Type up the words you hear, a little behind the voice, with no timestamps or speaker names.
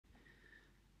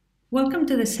Welcome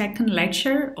to the second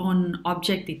lecture on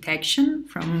object detection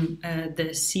from the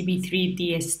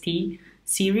CV3DST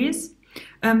series.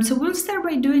 So we'll start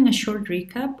by doing a short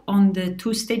recap on the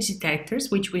two-stage detectors,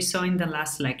 which we saw in the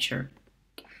last lecture.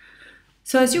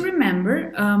 So as you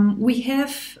remember, we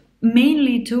have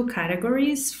mainly two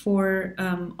categories for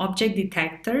object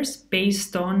detectors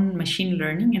based on machine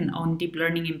learning and on deep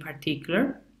learning in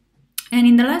particular. And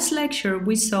in the last lecture,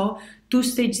 we saw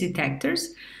two-stage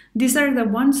detectors. These are the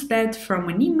ones that from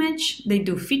an image, they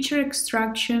do feature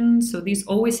extraction. So this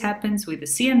always happens with the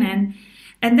CNN.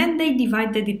 And then they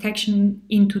divide the detection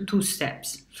into two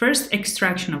steps. First,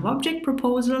 extraction of object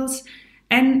proposals.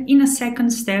 And in a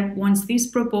second step, once these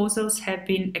proposals have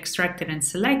been extracted and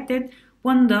selected,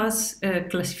 one does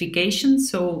classification,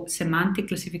 so semantic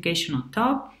classification on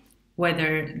top,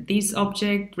 whether this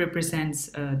object represents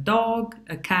a dog,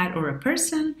 a cat, or a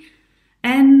person.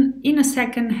 And in a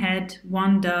second head,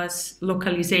 one does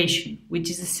localization, which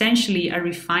is essentially a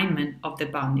refinement of the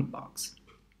bounding box.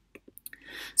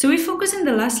 So we focus in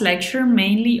the last lecture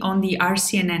mainly on the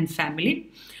RCNN family,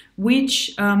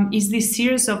 which is this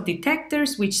series of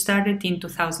detectors which started in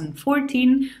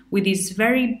 2014 with this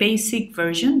very basic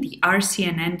version, the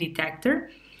RCNN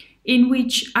detector, in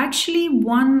which actually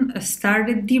one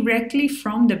started directly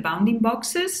from the bounding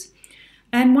boxes.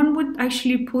 And one would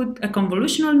actually put a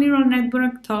convolutional neural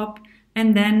network top,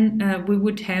 and then we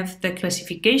would have the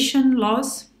classification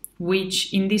loss,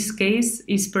 which in this case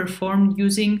is performed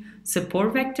using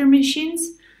support vector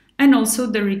machines, and also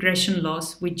the regression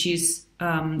loss, which is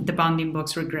the bounding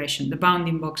box regression, the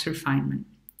bounding box refinement.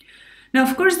 Now,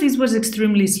 of course, this was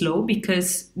extremely slow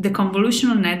because the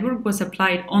convolutional network was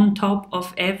applied on top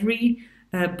of every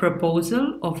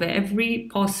proposal of every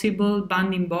possible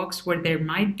bounding box where there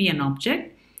might be an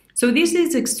object. So this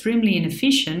is extremely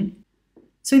inefficient.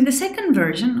 So in the second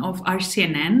version of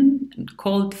RCNN,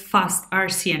 called fast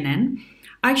RCNN,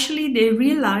 actually they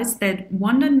realized that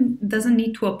one doesn't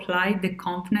need to apply the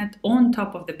convnet on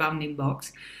top of the bounding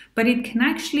box, but it can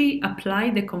actually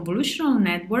apply the convolutional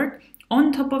network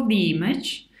on top of the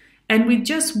image, and with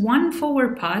just one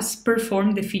forward pass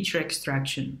perform the feature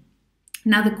extraction.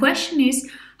 Now the question is,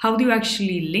 how do you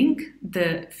actually link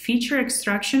the feature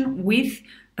extraction with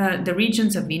the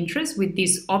regions of interest, with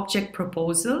these object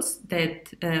proposals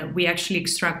that we actually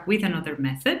extract with another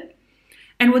method?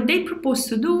 And what they propose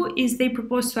to do is they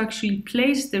propose to actually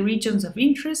place the regions of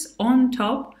interest on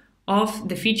top of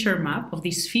the feature map of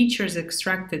these features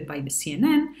extracted by the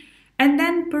CNN, and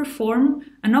then perform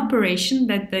an operation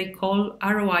that they call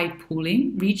ROI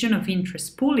pooling, region of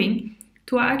interest pooling,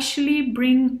 to actually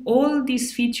bring all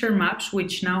these feature maps,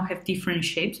 which now have different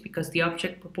shapes because the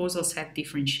object proposals have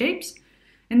different shapes,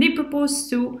 and they propose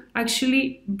to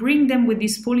actually bring them with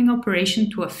this pooling operation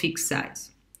to a fixed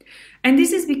size. And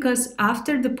this is because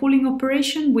after the pooling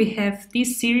operation, we have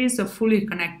this series of fully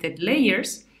connected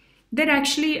layers that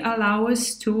actually allow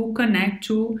us to connect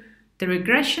to the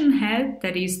regression head,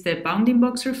 that is the bounding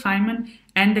box refinement,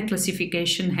 and the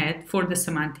classification head for the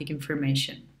semantic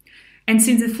information. And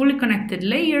since the fully connected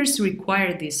layers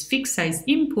require this fixed size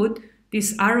input,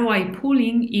 this ROI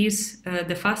pooling is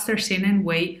the faster CNN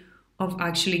way of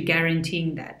actually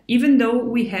guaranteeing that, even though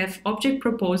we have object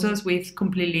proposals with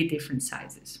completely different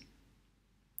sizes.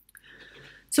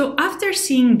 So after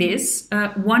seeing this,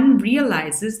 one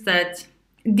realizes that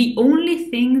the only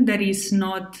thing that is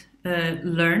not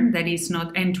learned, that is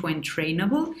not end-to-end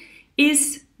trainable,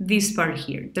 is this part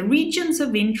here. The regions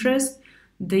of interest,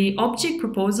 the object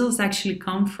proposals actually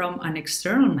come from an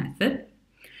external method.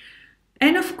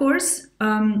 And of course,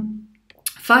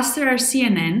 faster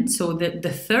RCNN, so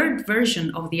the third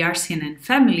version of the RCNN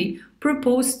family,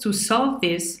 proposed to solve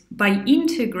this by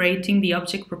integrating the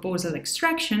object proposal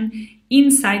extraction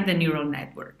inside the neural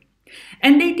network.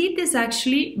 And they did this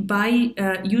actually by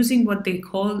using what they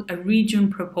call a region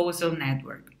proposal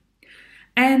network.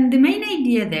 And the main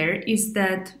idea there is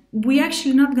that we're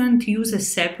actually not going to use a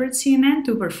separate CNN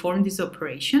to perform this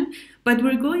operation, but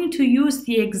we're going to use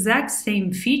the exact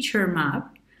same feature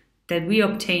map that we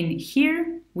obtain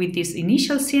here with this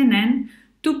initial CNN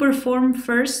to perform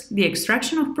first the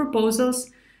extraction of proposals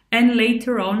and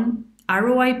later on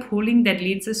ROI pooling that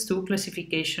leads us to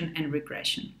classification and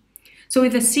regression. So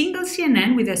with a single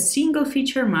CNN, with a single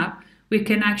feature map, we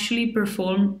can actually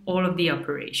perform all of the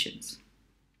operations.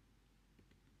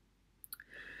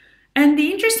 And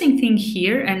the interesting thing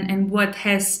here, and what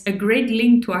has a great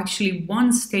link to actually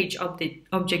one-stage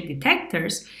object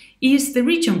detectors, is the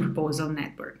region proposal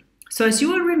network. So as you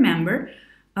will remember,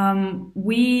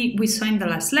 we saw in the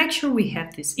last lecture, we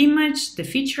have this image, the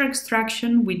feature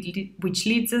extraction, which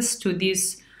leads us to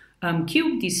this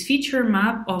cube, this feature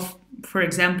map of for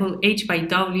example, h by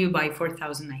w by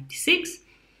 4096.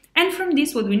 And from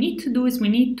this, what we need to do is we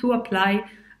need to apply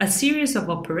a series of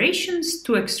operations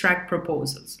to extract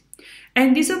proposals.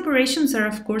 And these operations are,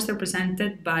 of course,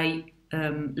 represented by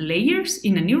layers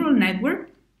in a neural network.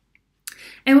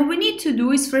 And what we need to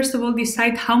do is, first of all,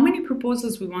 decide how many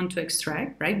proposals we want to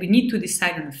extract, right? We need to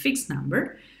decide on a fixed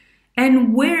number.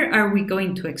 And where are we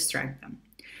going to extract them?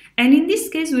 And in this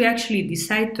case, we actually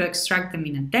decide to extract them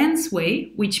in a dense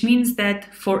way, which means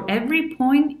that for every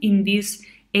point in this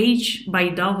h by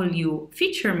w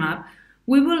feature map,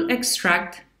 we will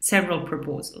extract several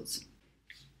proposals.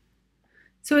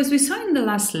 So as we saw in the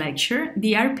last lecture,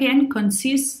 the RPN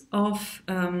consists of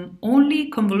only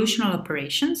convolutional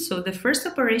operations. So the first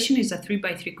operation is a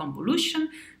 3x3 convolution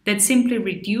that simply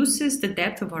reduces the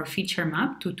depth of our feature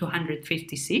map to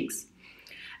 256.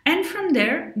 And from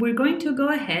there, we're going to go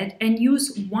ahead and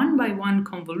use 1x1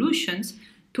 convolutions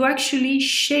to actually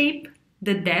shape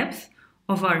the depth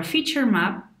of our feature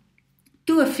map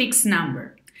to a fixed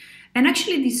number. And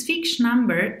actually, this fixed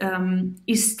number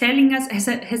is telling us,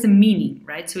 has a meaning,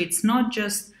 right? So it's not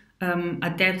just a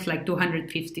depth like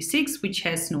 256, which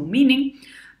has no meaning,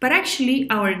 but actually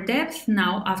our depth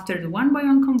now after the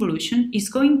 1x1 convolution is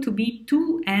going to be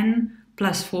 2n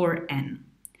plus 4n.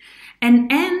 And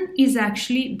n is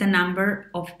actually the number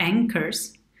of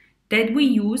anchors that we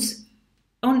use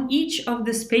on each of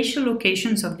the spatial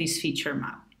locations of this feature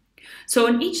map. So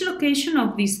on each location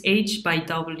of this h by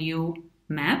w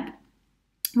map,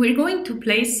 we're going to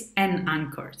place n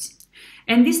anchors.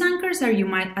 And these anchors are,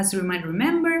 as you might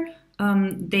remember,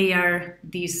 they are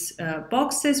these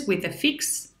boxes with a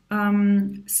fixed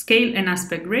scale and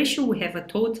aspect ratio. We have a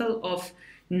total of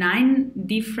 9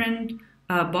 different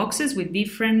boxes with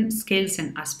different scales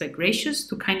and aspect ratios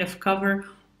to kind of cover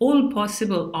all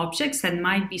possible objects that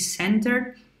might be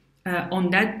centered on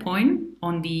that point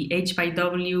on the h by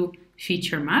w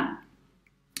feature map.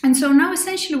 And so now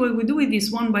essentially what we do with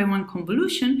this 1x1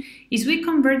 convolution is we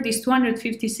convert these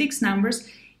 256 numbers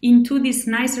into this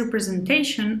nice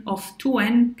representation of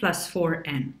 2n plus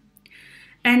 4n.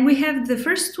 And we have the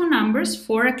first two numbers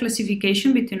for a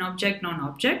classification between object,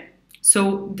 non-object.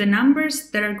 So the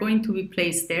numbers that are going to be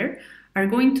placed there are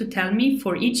going to tell me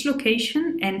for each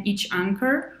location and each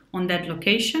anchor on that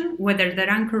location whether that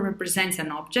anchor represents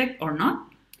an object or not.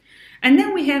 And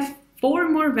then we have 4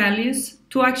 more values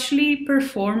to actually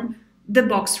perform the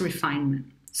box refinement.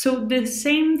 So the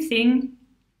same thing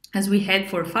as we had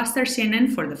for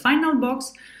FastRCNN for the final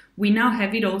box, we now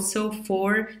have it also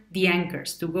for the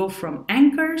anchors, to go from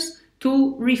anchors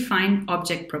to refined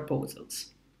object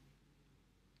proposals.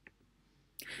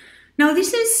 Now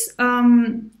this is,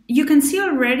 you can see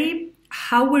already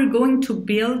how we're going to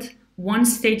build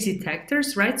one-stage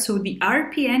detectors, right? So the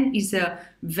RPN is a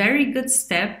very good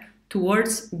step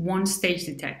towards one-stage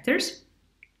detectors.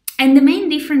 And the main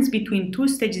difference between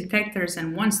two-stage detectors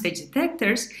and one-stage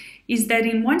detectors is that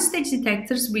in one-stage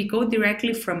detectors, we go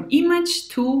directly from image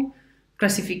to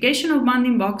classification of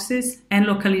bounding boxes and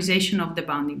localization of the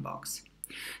bounding box.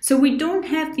 So we don't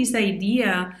have this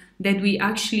idea that we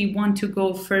actually want to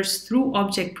go first through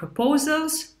object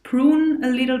proposals, prune a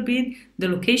little bit the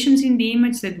locations in the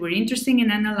image that we're interested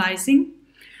in analyzing,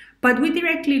 but we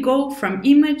directly go from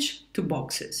image to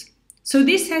boxes. So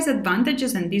this has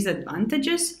advantages and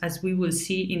disadvantages, as we will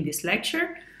see in this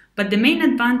lecture, but the main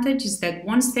advantage is that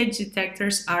one-stage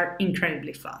detectors are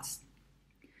incredibly fast.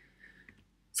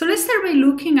 So let's start by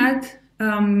looking at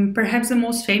perhaps the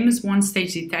most famous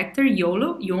one-stage detector,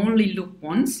 YOLO, you only look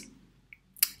once.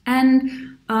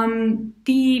 And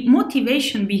the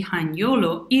motivation behind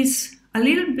YOLO is a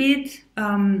little bit,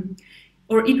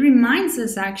 or it reminds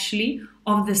us actually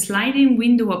of the sliding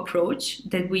window approach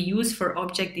that we use for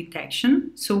object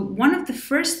detection. So one of the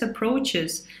first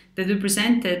approaches that we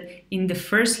presented in the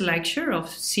first lecture of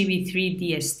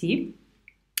CV3DST,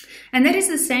 and that is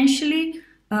essentially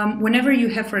whenever you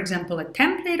have, for example, a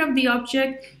template of the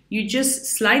object, you just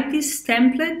slide this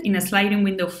template in a sliding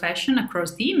window fashion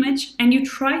across the image, and you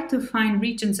try to find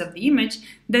regions of the image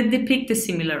that depict a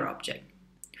similar object.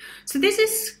 So this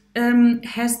is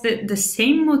has the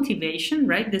same motivation,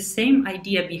 right? The same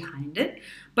idea behind it,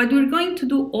 but we're going to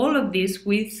do all of this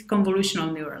with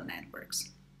convolutional neural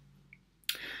networks.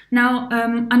 Now,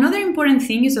 another important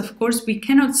thing is, of course, we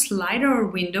cannot slide our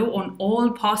window on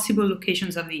all possible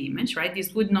locations of the image, right?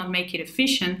 This would not make it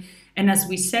efficient. And as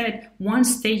we said,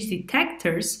 one-stage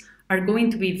detectors are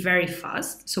going to be very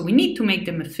fast, so we need to make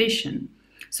them efficient.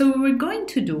 So what we're going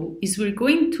to do is we're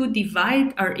going to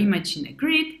divide our image in a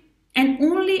grid and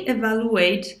only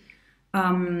evaluate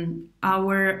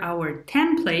our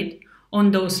template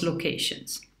on those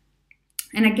locations.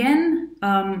 And again,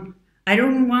 I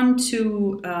don't want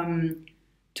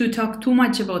to talk too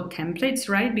much about templates,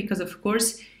 right? Because of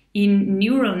course, in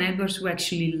neural networks, we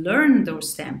actually learn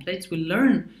those templates, we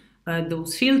learn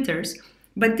those filters.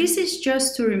 But this is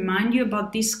just to remind you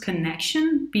about this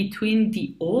connection between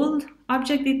the old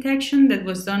object detection that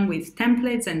was done with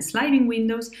templates and sliding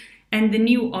windows and the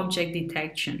new object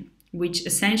detection, which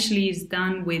essentially is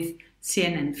done with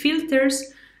CNN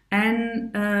filters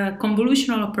and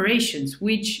convolutional operations,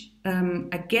 which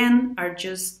again are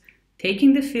just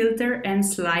taking the filter and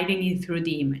sliding it through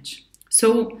the image.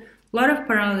 So a lot of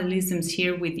parallelisms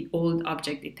here with the old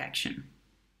object detection.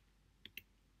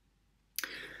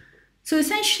 So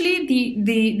essentially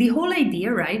the whole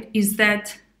idea, right, is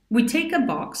that we take a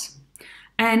box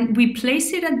and we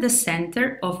place it at the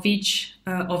center of each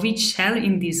cell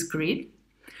in this grid.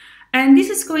 And this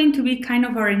is going to be kind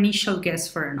of our initial guess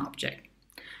for an object.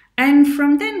 And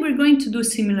from then we're going to do a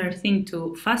similar thing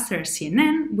to faster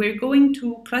CNN. We're going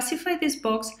to classify this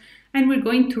box and we're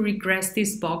going to regress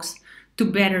this box to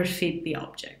better fit the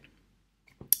object.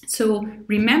 So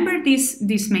remember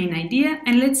this main idea,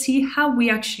 and let's see how we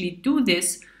actually do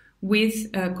this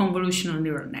with convolutional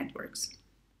neural networks.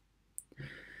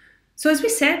 So as we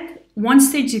said,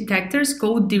 one-stage detectors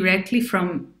go directly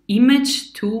from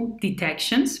image to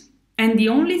detections, and the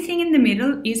only thing in the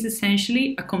middle is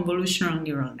essentially a convolutional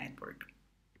neural network.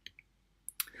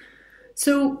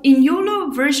 So in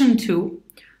YOLO version 2,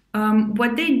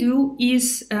 what they do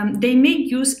is they make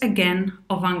use again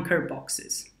of anchor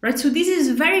boxes, right? So this is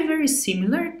very, very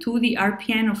similar to the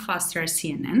RPN of faster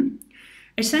CNN.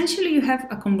 Essentially, you have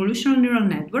a convolutional neural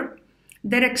network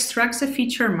that extracts a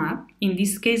feature map, in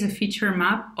this case, a feature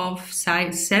map of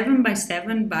size 7 by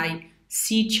 7 by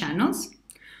C channels.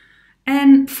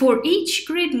 And for each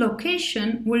grid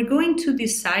location, we're going to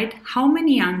decide how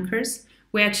many anchors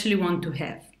we actually want to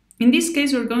have. In this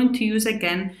case, we're going to use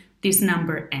again this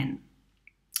number n.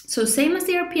 So same as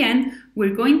the RPN,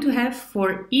 we're going to have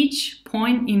for each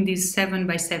point in this 7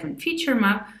 by 7 feature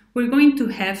map, we're going to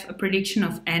have a prediction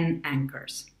of n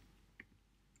anchors.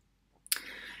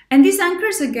 And these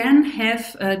anchors again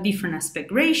have a different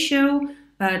aspect ratio,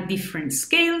 different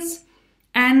scales,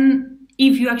 and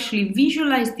if you actually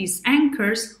visualize these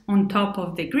anchors on top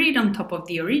of the grid, on top of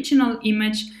the original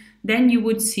image, then you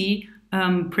would see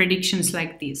predictions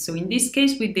like this. So in this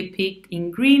case, we depict in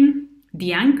green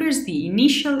the anchors, the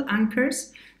initial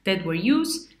anchors that were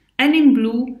used, and in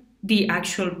blue, the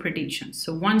actual predictions.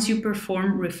 So once you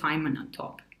perform refinement on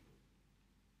top.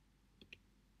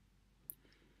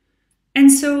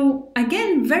 And so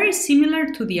again, very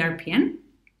similar to the RPN,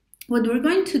 what we're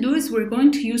going to do is we're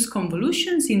going to use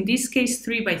convolutions, in this case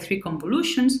 3 by 3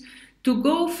 convolutions, to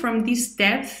go from this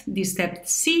depth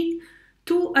C,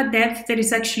 to a depth that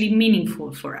is actually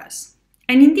meaningful for us.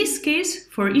 And in this case,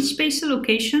 for each spatial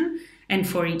location and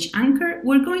for each anchor,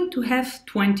 we're going to have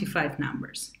 25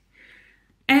 numbers.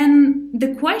 And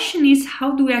the question is,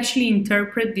 how do we actually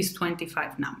interpret these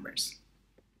 25 numbers?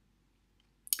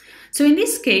 So in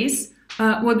this case,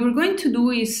 what we're going to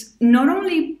do is not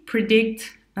only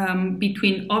predict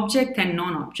between object and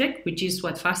non-object, which is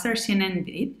what faster CNN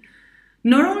did,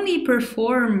 not only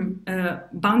perform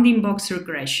bounding box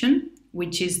regression,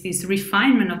 which is this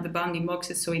refinement of the bounding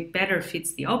boxes so it better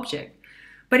fits the object,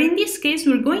 but in this case,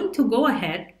 we're going to go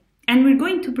ahead and we're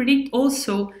going to predict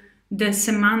also the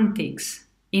semantics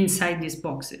inside these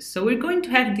boxes. So we're going to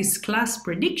have these class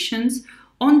predictions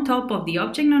on top of the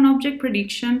object-non-object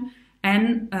prediction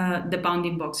and the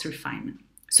bounding box refinement.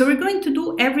 So we're going to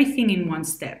do everything in one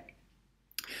step.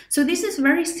 So this is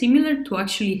very similar to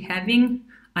actually having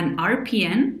an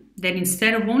RPN that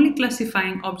instead of only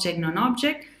classifying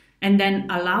object-non-object and then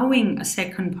allowing a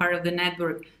second part of the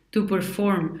network to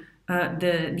perform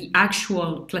the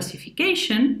actual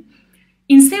classification,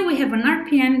 instead we have an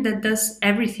RPN that does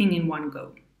everything in one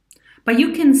go. But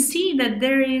you can see that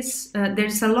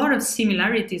there's a lot of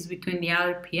similarities between the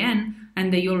RPN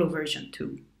and the YOLO version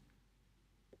 2.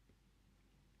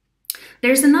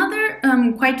 There's another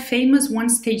quite famous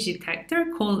one-stage detector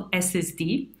called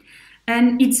SSD,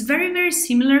 and it's very, very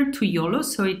similar to YOLO,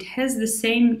 so it has the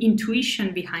same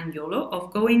intuition behind YOLO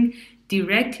of going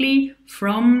directly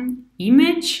from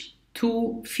image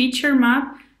to feature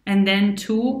map and then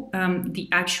to the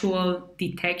actual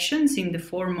detections in the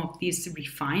form of these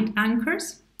refined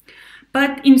anchors.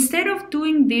 But instead of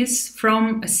doing this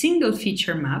from a single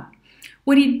feature map,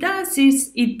 what it does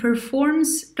is it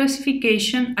performs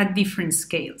classification at different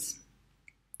scales.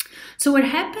 So what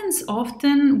happens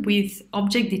often with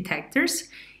object detectors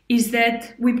is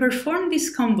that we perform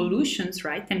these convolutions,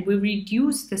 right, and we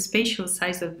reduce the spatial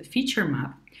size of the feature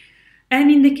map. And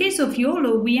in the case of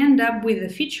YOLO, we end up with a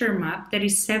feature map that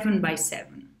is 7 by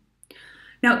 7.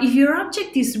 Now, if your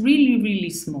object is really, really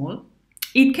small,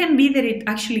 it can be that it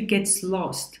actually gets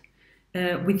lost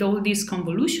with all these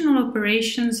convolutional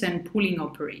operations and pooling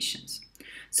operations.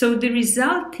 So the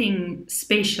resulting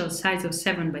spatial size of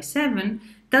 7 by 7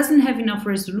 doesn't have enough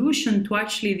resolution to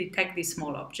actually detect these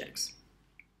small objects.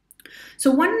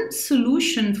 So one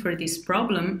solution for this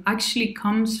problem actually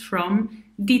comes from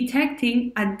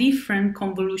detecting at different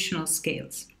convolutional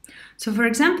scales. So for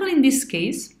example, in this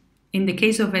case, in the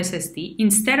case of SSD,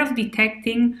 instead of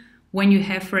detecting when you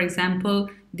have, for example,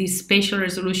 this spatial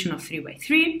resolution of 3 by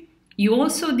 3, you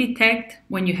also detect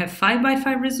when you have 5 by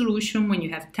 5 resolution, when you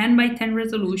have 10 by 10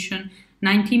 resolution,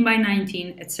 19 by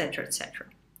 19, etc., etc.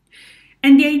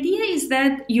 And the idea is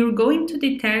that you're going to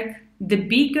detect the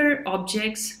bigger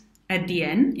objects at the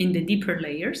end in the deeper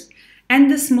layers and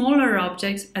the smaller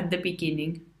objects at the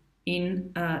beginning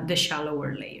in the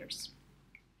shallower layers.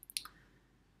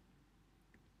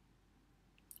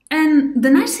 And the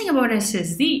nice thing about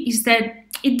SSD is that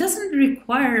it doesn't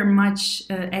require much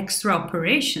extra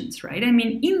operations, right? I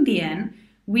mean, in the end,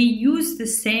 we use the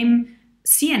same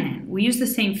CNN, we use the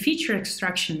same feature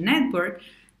extraction network,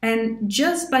 and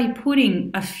just by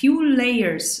putting a few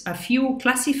layers, a few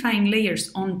classifying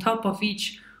layers on top of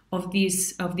each of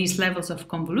these levels of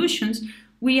convolutions,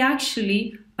 we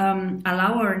actually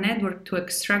allow our network to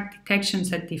extract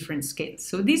detections at different scales.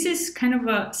 So this is kind of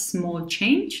a small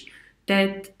change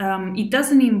that it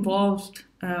doesn't involve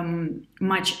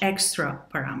much extra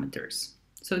parameters.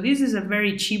 So this is a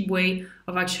very cheap way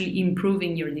of actually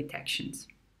improving your detections.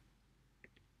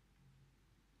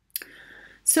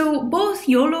 So both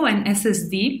YOLO and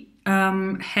SSD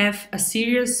have a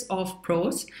series of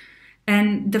pros.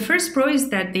 And the first pro is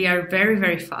that they are very,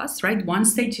 very fast, right?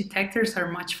 One-stage detectors are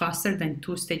much faster than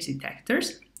two-stage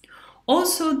detectors.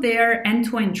 Also, they are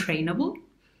end-to-end trainable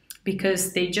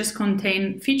because they just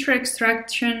contain feature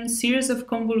extraction, series of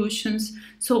convolutions.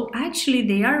 So actually,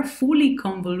 they are fully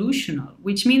convolutional,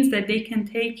 which means that they can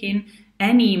take in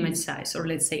any image size, or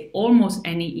let's say almost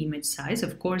any image size.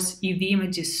 Of course, if the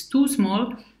image is too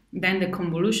small, then the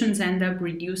convolutions end up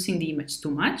reducing the image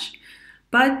too much.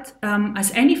 But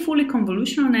as any fully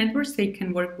convolutional networks, they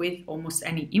can work with almost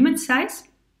any image size.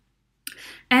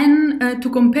 And to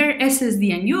compare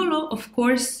SSD and YOLO, of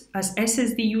course, as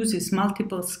SSD uses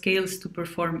multiple scales to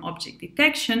perform object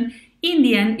detection, in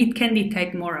the end, it can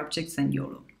detect more objects than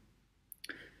YOLO.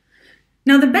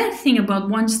 Now, the bad thing about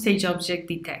one-stage object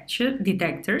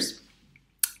detectors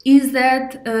is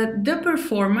that the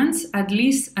performance, at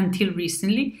least until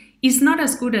recently, is not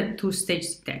as good as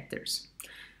two-stage detectors.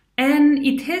 And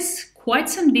it has quite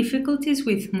some difficulties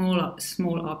with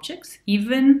small objects,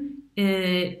 even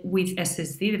with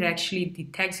SSD that actually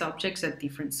detects objects at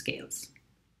different scales.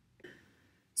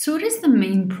 So what is the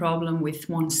main problem with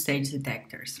one-stage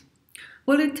detectors?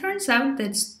 Well, it turns out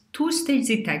that two-stage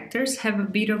detectors have a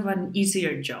bit of an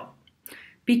easier job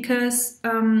because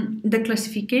the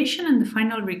classification and the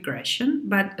final regression,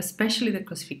 but especially the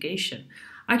classification,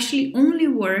 actually only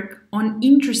work on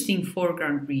interesting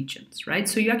foreground regions, right?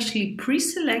 So you actually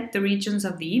pre-select the regions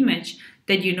of the image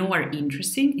that you know are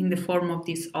interesting in the form of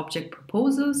these object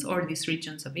proposals or these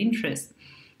regions of interest.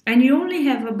 And you only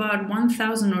have about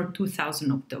 1,000 or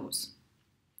 2,000 of those.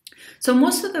 So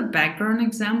most of the background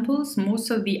examples, most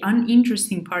of the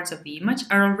uninteresting parts of the image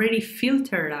are already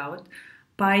filtered out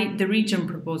by the region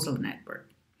proposal network.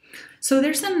 So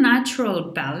there's a natural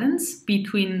balance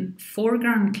between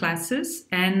foreground classes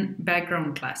and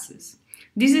background classes.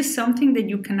 This is something that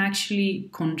you can actually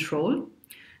control.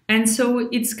 And so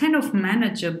it's kind of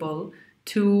manageable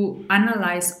to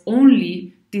analyze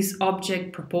only these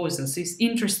object proposals, these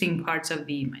interesting parts of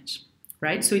the image,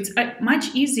 right? So it's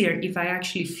much easier if I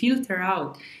actually filter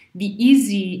out the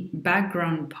easy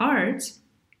background parts,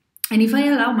 and if I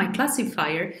allow my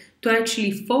classifier to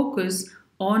actually focus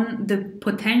on the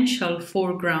potential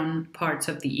foreground parts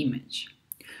of the image.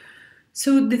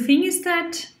 So the thing is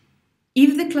that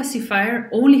if the classifier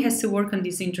only has to work on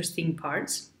these interesting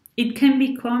parts, it can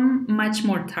become much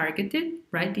more targeted,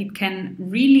 right? It can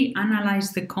really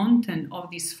analyze the content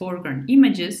of these foreground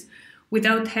images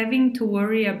without having to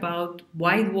worry about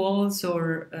wide walls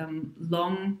or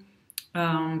long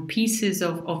pieces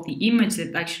of the image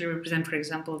that actually represent, for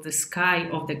example, the sky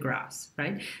of the grass,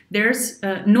 right? There's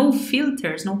no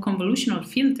filters, no convolutional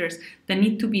filters that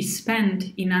need to be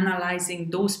spent in analyzing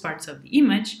those parts of the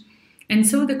image. And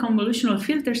so the convolutional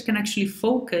filters can actually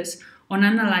focus on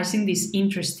analyzing these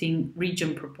interesting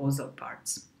region proposal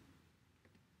parts.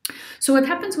 So what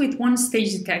happens with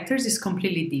one-stage detectors is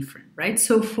completely different, right?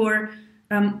 So for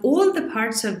all the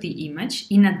parts of the image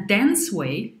in a dense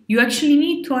way, you actually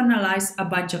need to analyze a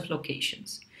bunch of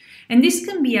locations. And this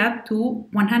can be up to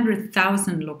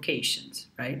 100,000 locations,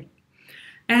 right?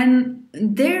 And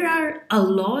there are a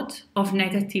lot of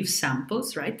negative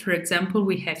samples, right? For example,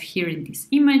 we have here in this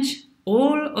image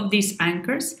all of these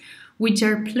anchors, which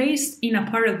are placed in a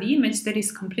part of the image that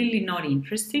is completely not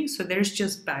interesting. So there's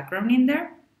just background in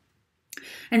there.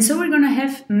 And so we're going to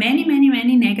have many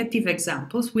negative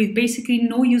examples with basically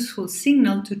no useful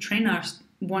signal to train our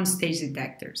one-stage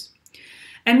detectors.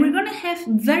 And we're going to have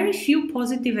very few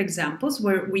positive examples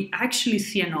where we actually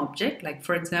see an object, like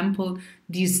for example,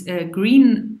 these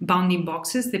green bounding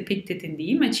boxes depicted in the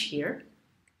image here.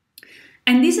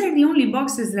 And these are the only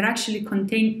boxes that actually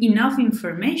contain enough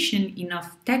information,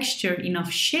 enough texture,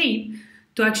 enough shape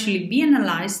to actually be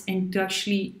analyzed and to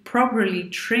actually properly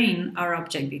train our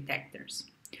object detectors.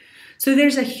 So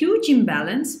there's a huge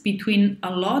imbalance between a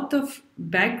lot of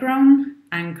background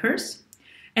anchors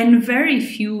and very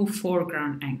few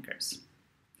foreground anchors.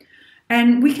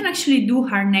 And we can actually do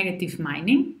hard negative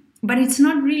mining, but it's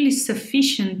not really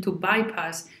sufficient to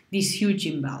bypass this huge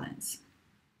imbalance.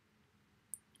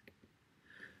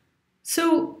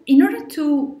 So in order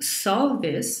to solve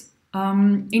this,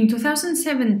 in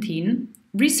 2017,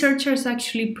 researchers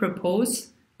actually proposed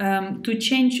to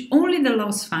change only the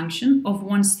loss function of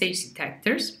one-stage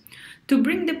detectors to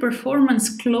bring the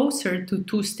performance closer to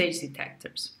two-stage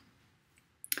detectors.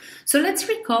 So let's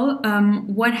recall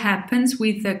what happens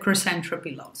with the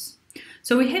cross-entropy loss.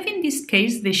 So we have in this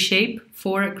case the shape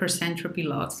for a cross-entropy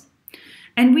loss.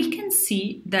 And we can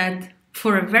see that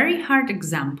for a very hard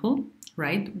example,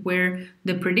 right, where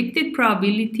the predicted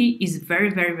probability is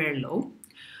very low,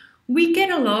 we get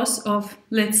a loss of,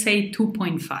 let's say,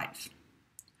 2.5.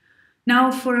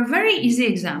 Now, for a very easy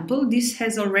example, this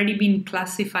has already been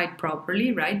classified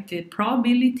properly, right? The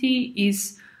probability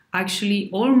is actually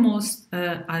almost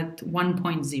at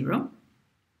 1.0.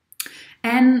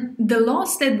 And the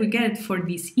loss that we get for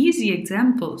these easy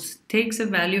examples takes a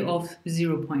value of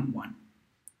 0.1.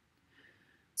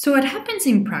 So what happens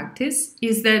in practice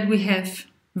is that we have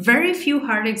very few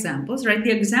hard examples, right?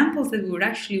 The examples that we would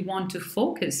actually want to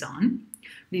focus on,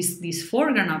 these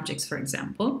foreground objects, for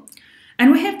example,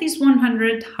 and we have these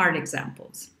 100 hard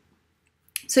examples.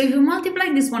 So if we multiply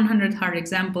these 100 hard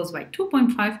examples by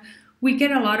 2.5, we get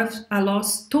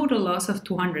total loss of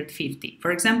 250,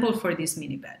 for example, for this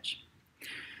mini batch.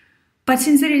 But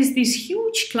since there is this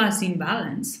huge class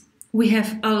imbalance, we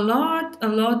have a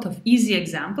lot of easy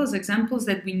examples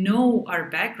that we know are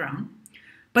background,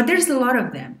 but there's a lot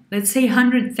of them. Let's say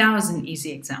 100,000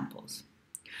 easy examples.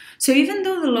 So even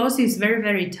though the loss is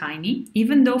very tiny,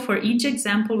 even though for each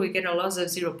example we get a loss of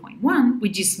 0.1,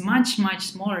 which is much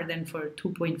smaller than for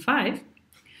 2.5,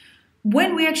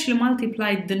 when we actually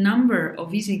multiply the number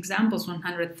of easy examples,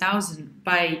 100,000,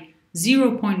 by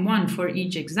 0.1 for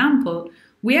each example,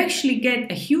 we actually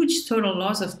get a huge total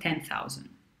loss of 10,000.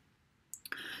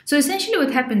 So essentially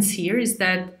what happens here is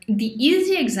that the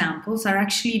easy examples are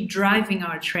actually driving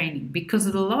our training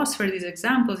because the loss for these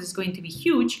examples is going to be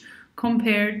huge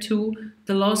compared to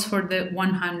the loss for the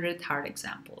 100 hard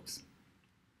examples.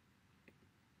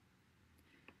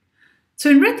 So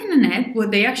in RetinaNet,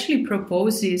 what they actually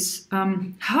propose is,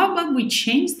 how about we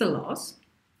change the loss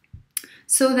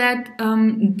so that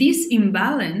this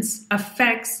imbalance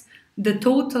affects the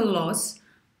total loss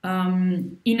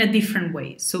in a different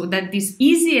way, so that these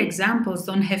easy examples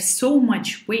don't have so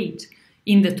much weight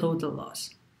in the total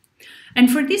loss.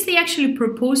 And for this, they actually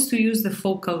propose to use the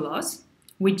focal loss,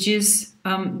 which is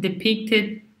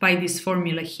depicted by this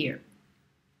formula here.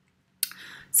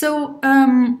 So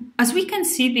as we can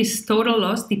see, this total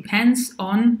loss depends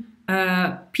on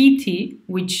PT,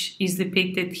 which is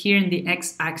depicted here in the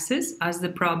x-axis as the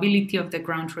probability of the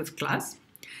ground truth class.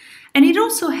 And it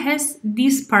also has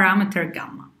this parameter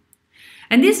gamma.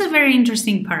 And this is a very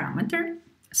interesting parameter.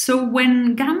 So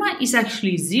when gamma is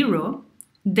actually 0,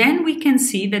 then we can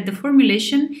see that the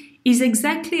formulation is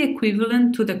exactly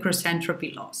equivalent to the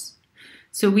cross-entropy loss.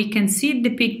 So we can see it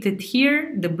depicted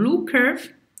here, the blue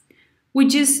curve,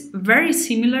 which is very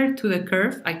similar to the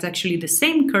curve. It's actually the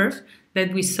same curve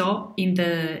that we saw in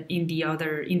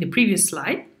the previous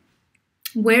slide,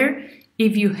 where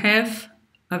if you have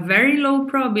a very low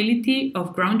probability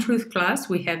of ground truth class,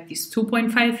 we have this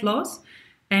 2.5 loss,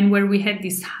 and where we had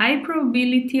this high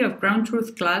probability of ground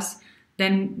truth class,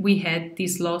 then we had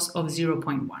this loss of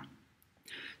 0.1.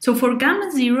 So for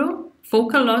gamma 0,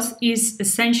 focal loss is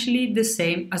essentially the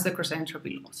same as the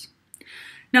cross-entropy loss.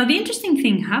 Now the interesting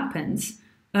thing happens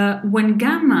when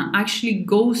gamma actually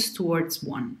goes towards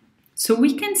 1. So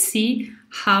we can see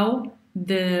how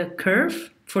the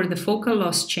curve for the focal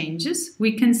loss changes,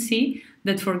 we can see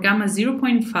that for gamma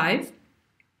 0.5,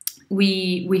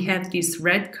 we have this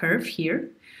red curve here.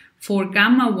 For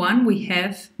gamma 1, we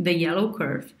have the yellow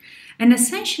curve. And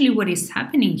essentially what is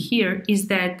happening here is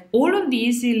that all of the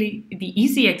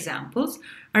easy examples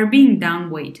are being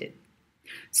down-weighted.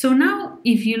 So now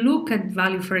if you look at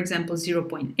value, for example,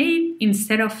 0.8,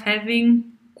 instead of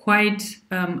having quite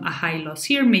a high loss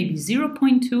here, maybe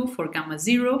 0.2 for gamma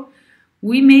 0,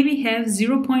 we maybe have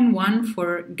 0.1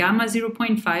 for gamma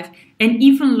 0.5 and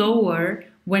even lower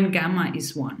when gamma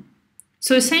is 1.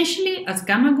 So essentially, as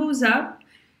gamma goes up,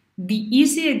 the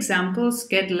easy examples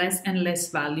get less and less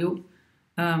value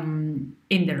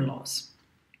in their loss.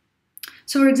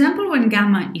 So for example, when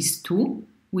gamma is 2,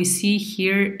 we see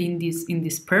here in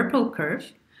this purple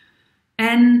curve,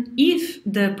 and if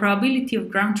the probability of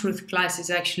ground truth class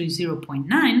is actually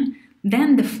 0.9,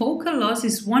 then the focal loss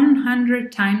is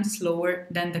 100 times lower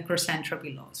than the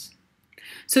cross-entropy loss.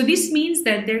 So this means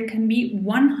that there can be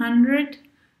 100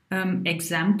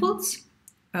 examples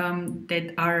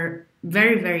that are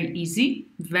very, very easy,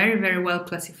 very, very well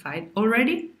classified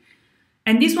already.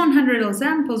 And these 100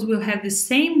 examples will have the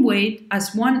same weight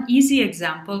as one easy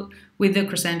example with the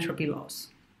cross-entropy loss.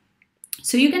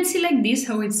 So you can see like this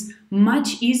how it's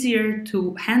much easier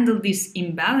to handle this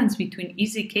imbalance between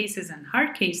easy cases and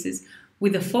hard cases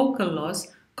with the focal loss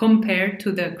compared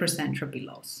to the cross-entropy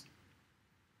loss.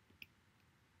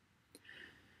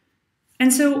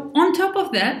 And so on top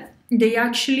of that, they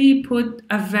actually put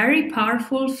a very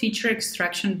powerful feature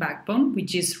extraction backbone,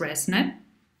 which is ResNet.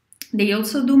 They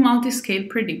also do multi-scale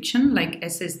prediction like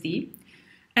SSD,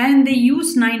 and they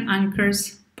use 9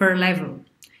 anchors per level.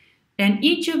 And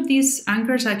each of these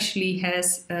anchors actually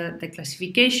has the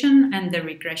classification and the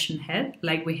regression head,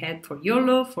 like we had for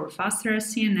YOLO, for faster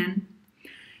CNN.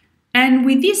 And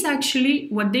with this, actually,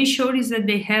 what they showed is that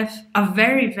they have a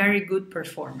very, very good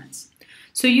performance.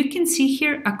 So you can see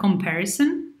here a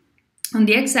comparison. On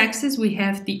the x-axis, we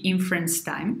have the inference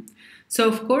time. So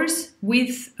of course,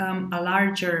 with a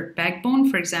larger backbone,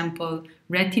 for example,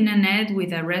 RetinaNet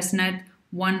with a ResNet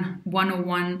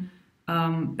 101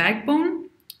 backbone,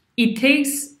 it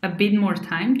takes a bit more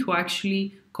time to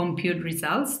actually compute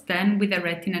results than with a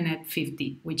RetinaNet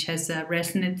 50, which has a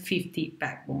ResNet 50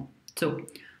 backbone. So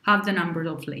half the number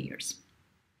of layers.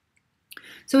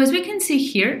 So as we can see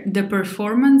here, the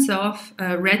performance of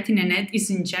RetinaNet is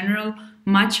in general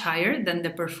much higher than the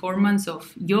performance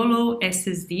of YOLO,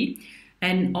 SSD,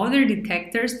 and other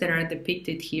detectors that are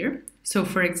depicted here. So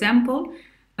for example,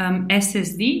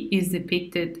 SSD is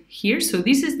depicted here. So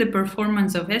this is the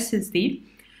performance of SSD.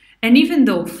 And even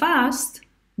though fast,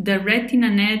 the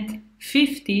RetinaNet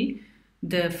 50,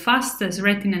 the fastest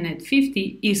RetinaNet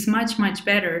 50, is much, much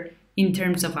better in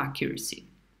terms of accuracy.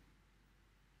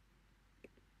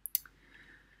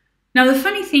 Now, the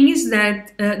funny thing is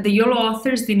that the YOLO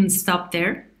authors didn't stop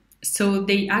there. So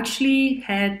they actually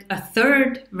had a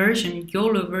third version,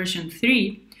 YOLO version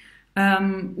 3,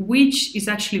 which is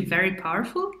actually very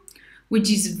powerful,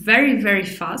 which is very, very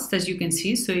fast, as you can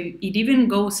see. So it even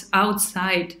goes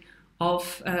outside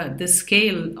of the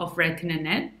scale of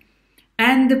RetinaNet.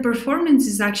 And the performance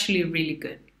is actually really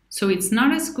good. So it's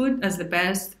not as good as the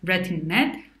best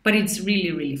RetinaNet, but it's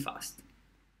really, really fast.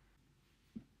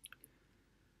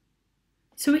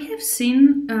 So we have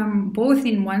seen both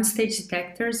in one-stage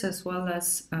detectors as well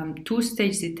as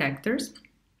two-stage detectors,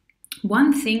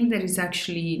 one thing that is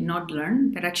actually not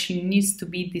learned, that actually needs to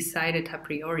be decided a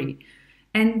priori,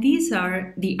 and these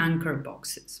are the anchor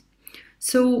boxes.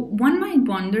 So one might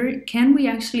wonder, can we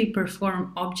actually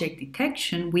perform object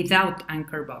detection without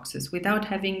anchor boxes, without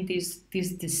having this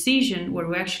decision where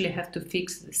we actually have to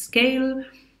fix the scale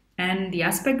and the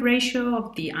aspect ratio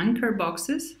of the anchor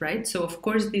boxes, right? So of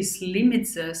course this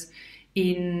limits us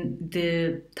in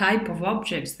the type of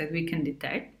objects that we can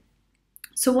detect.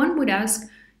 So one would ask,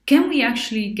 can we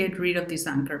actually get rid of these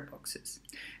anchor boxes?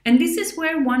 And this is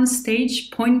where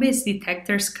one-stage point-based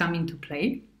detectors come into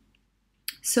play.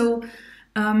 So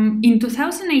in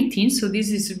 2018, so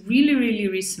this is really, really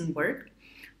recent work,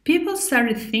 people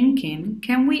started thinking,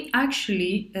 can we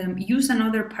actually use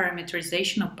another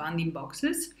parameterization of bounding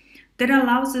boxes that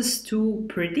allows us to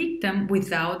predict them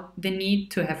without the need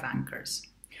to have anchors?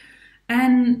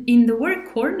 And in the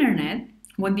work CornerNet,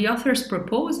 what the authors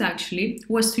proposed actually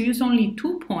was to use only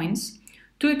 2 points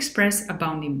to express a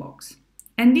bounding box.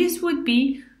 And this would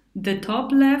be the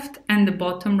top left and the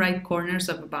bottom right corners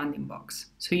of a bounding box.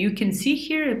 So you can see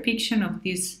here a depiction of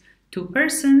these 2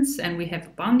 persons, and we have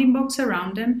a bounding box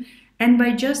around them. And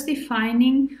by just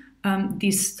defining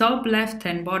these top left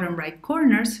and bottom right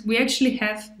corners, we actually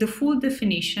have the full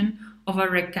definition of a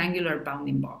rectangular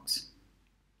bounding box.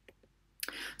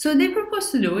 So what they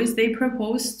propose to do is they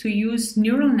propose to use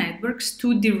neural networks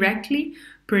to directly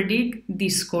predict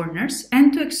these corners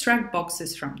and to extract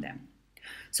boxes from them.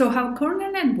 So how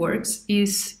CornerNet works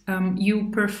is you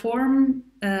perform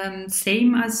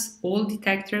same as all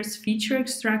detectors feature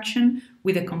extraction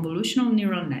with a convolutional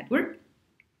neural network.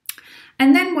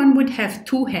 And then one would have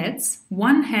two heads,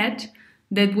 one head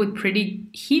that would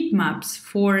predict heat maps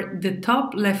for the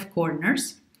top left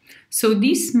corners. So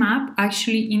this map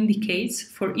actually indicates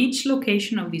for each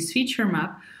location of this feature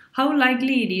map how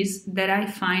likely it is that I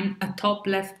find a top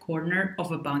left corner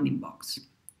of a bounding box.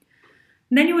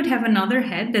 Then you would have another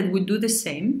head that would do the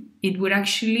same. It would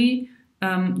actually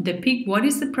depict what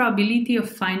is the probability of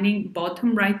finding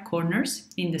bottom right corners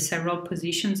in the several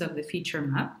positions of the feature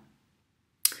map.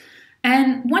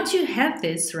 And once you have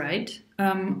this, right,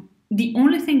 the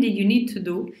only thing that you need to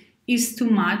do is to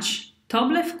match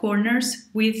top left corners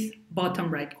with bottom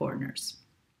right corners.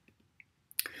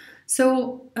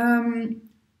 So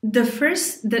let's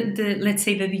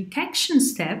say the detection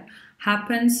step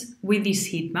happens with these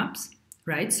heat maps,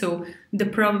 right? So the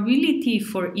probability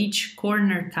for each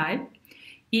corner type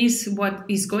is what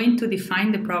is going to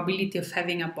define the probability of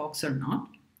having a box or not.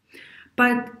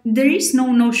 But there is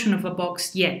no notion of a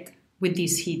box yet with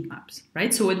these heat maps,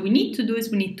 right? So what we need to do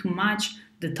is we need to match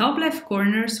the top left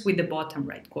corners with the bottom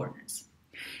right corners.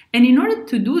 And in order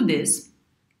to do this,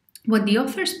 what the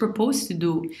authors propose to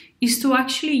do is to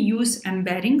actually use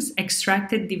embeddings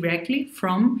extracted directly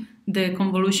from the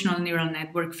convolutional neural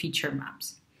network feature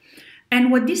maps.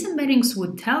 And what these embeddings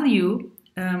would tell you,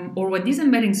 or what these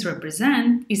embeddings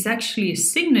represent, is actually a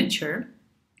signature,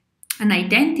 an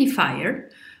identifier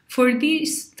for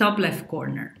this top left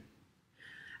corner.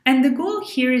 And the goal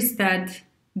here is that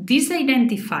this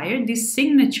identifier, this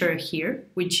signature here,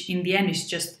 which in the end is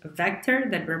just a vector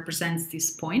that represents this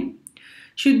point,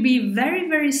 should be very,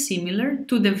 very similar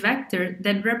to the vector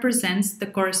that represents the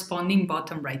corresponding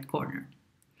bottom right corner.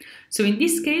 So in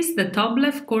this case, the top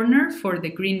left corner for the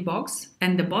green box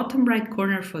and the bottom right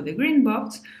corner for the green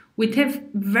box would have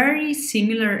very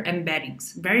similar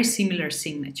embeddings, very similar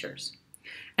signatures.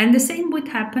 And the same would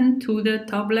happen to the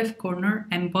top left corner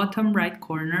and bottom right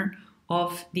corner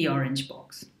of the orange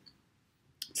box.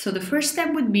 So the first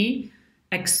step would be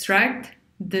extract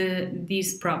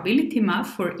this probability map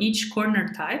for each corner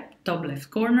type, top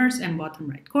left corners and bottom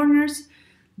right corners,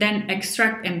 then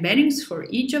extract embeddings for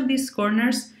each of these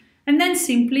corners, and then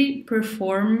simply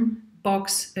perform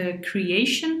box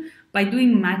creation by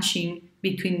doing matching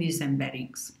between these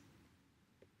embeddings.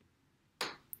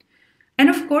 And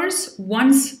of course,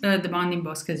 once the bounding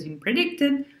box has been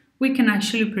predicted, we can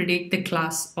actually predict the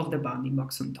class of the bounding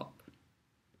box on top.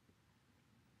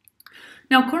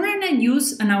 Now, CornerNet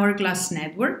used an hourglass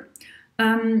network.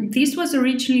 This was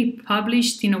originally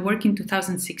published in a work in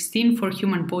 2016 for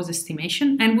human pose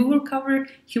estimation, and we will cover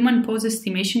human pose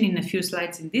estimation in a few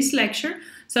slides in this lecture,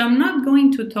 so I'm not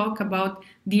going to talk about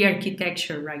the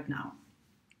architecture right now.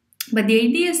 But the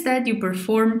idea is that you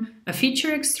perform a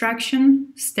feature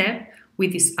extraction step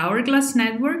with this hourglass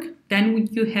network, then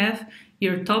you have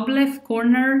your top left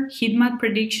corner heat map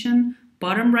prediction,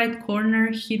 bottom right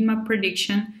corner heat map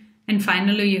prediction, and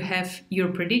finally you have your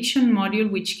prediction module,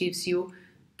 which gives you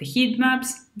the heat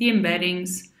maps, the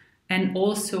embeddings, and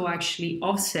also actually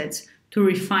offsets to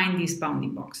refine these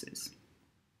bounding boxes.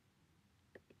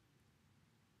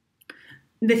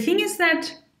 The thing is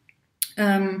that,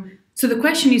 so the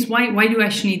question is why do you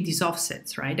actually need these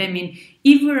offsets, right? I mean,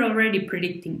 if we're already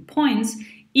predicting points,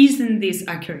 isn't this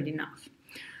accurate enough?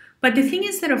 But the thing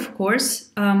is that, of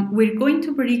course, we're going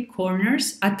to predict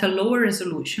corners at a lower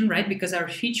resolution, right? Because our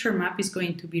feature map is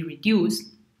going to be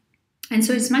reduced. And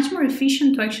so it's much more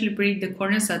efficient to actually predict the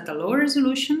corners at a lower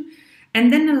resolution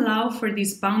and then allow for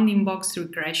this bounding box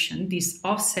regression, this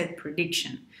offset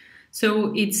prediction.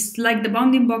 So it's like the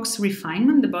bounding box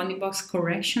refinement, the bounding box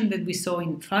correction that we saw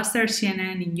in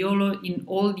FastRCNN, in YOLO, in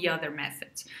all the other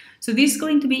methods. So this is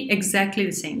going to be exactly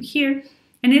the same here.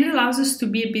 And it allows us to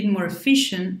be a bit more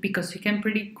efficient because we can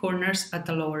predict corners at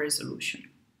a lower resolution.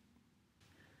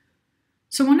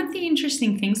 So one of the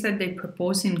interesting things that they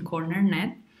propose in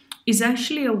CornerNet is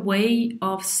actually a way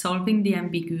of solving the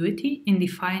ambiguity in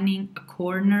defining a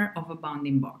corner of a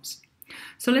bounding box.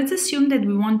 So let's assume that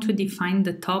we want to define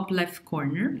the top left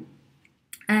corner.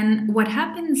 And what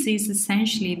happens is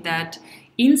essentially that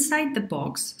inside the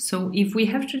box, so if we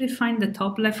have to define the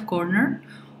top left corner,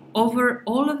 over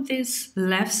all of this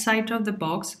left side of the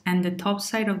box and the top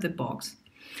side of the box,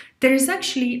 there is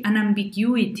actually an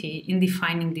ambiguity in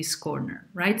defining this corner,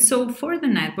 right? So for the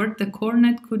network, the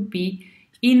corner could be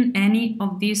in any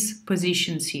of these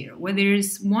positions here, whether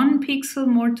it's 1 pixel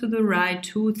more to the right,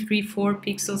 2, 3, 4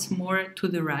 pixels more to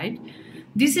the right.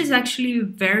 This is actually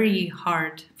very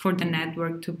hard for the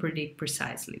network to predict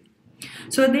precisely.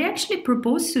 So what they actually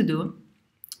propose to do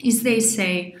is they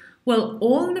say, well,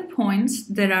 all the points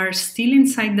that are still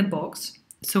inside the box,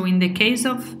 so in the case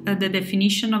of the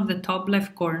definition of the top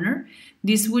left corner,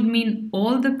 this would mean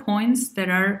all the points that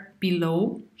are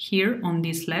below here on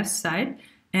this left side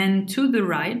and to the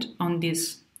right on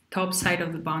this top side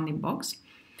of the bounding box.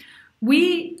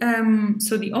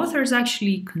 So the authors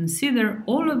actually consider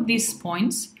all of these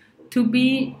points to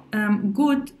be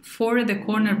good for the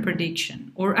corner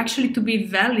prediction, or actually to be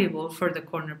valuable for the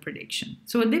corner prediction.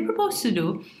 So what they propose to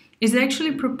do is they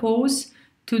actually propose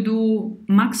to do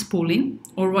max pooling,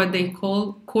 or what they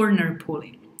call corner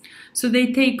pooling. So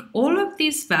they take all of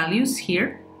these values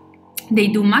here, they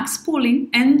do max pooling,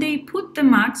 and they put the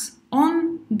max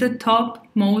on the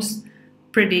topmost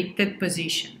predicted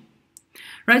position.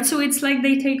 Right, so it's like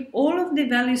they take all of the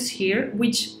values here,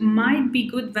 which might be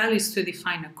good values to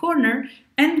define a corner,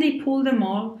 and they pull them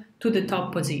all to the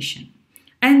top position.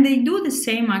 And they do the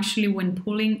same actually when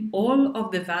pulling all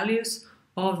of the values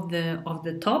of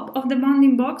the top of the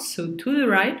bounding box, so to the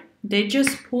right, they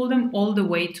just pull them all the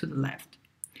way to the left.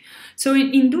 So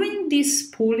in doing this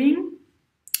pooling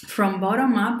from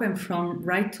bottom up and from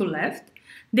right to left,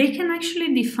 they can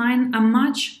actually define a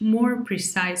much more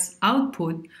precise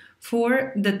output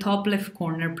for the top left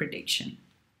corner prediction.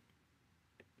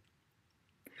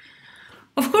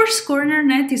 Of course,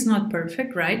 CornerNet is not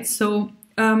perfect, right? So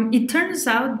it turns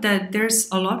out that there's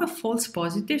a lot of false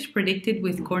positives predicted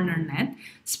with CornerNet,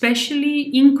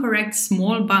 especially incorrect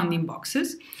small bounding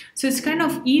boxes. So it's kind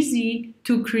of easy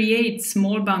to create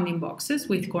small bounding boxes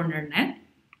with CornerNet.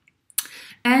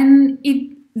 And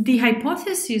the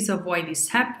hypothesis of why this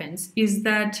happens is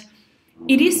that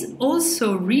it is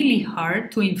also really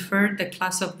hard to infer the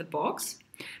class of the box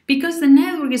because the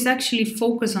network is actually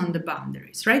focused on the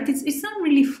boundaries, right? It's not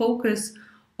really focused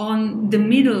on the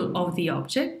middle of the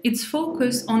object, it's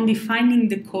focused on defining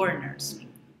the corners,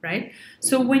 right?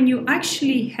 So when you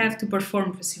actually have to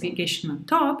perform classification on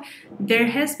top, there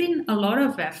has been a lot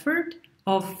of effort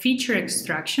of feature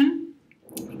extraction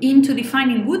into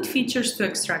defining good features to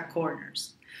extract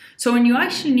corners. So when you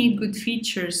actually need good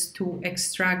features to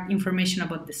extract information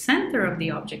about the center of the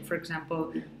object, for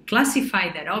example,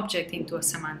 classify that object into a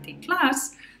semantic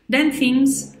class, then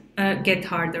things get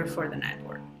harder for the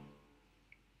network.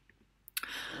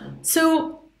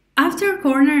 So after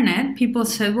CornerNet, people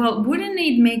said, well, wouldn't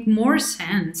it make more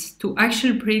sense to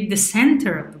actually predict the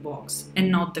center of the box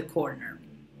and not the corner?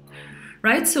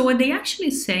 Right? So what they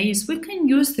actually say is we can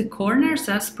use the corners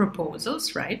as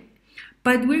proposals, right?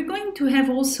 But we're going to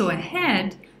have also a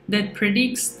head that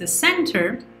predicts the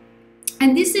center,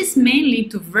 and this is mainly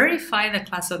to verify the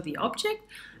class of the object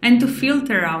and to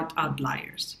filter out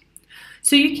outliers.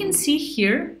 So you can see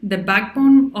here the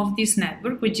backbone of this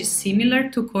network, which is similar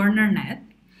to CornerNet.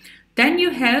 Then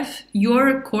you have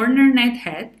your CornerNet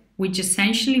head, which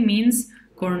essentially means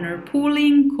corner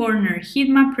pooling, corner heat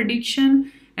map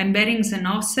prediction, embeddings and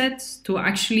offsets to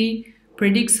actually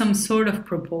predict some sort of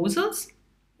proposals.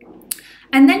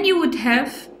 And then you would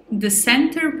have the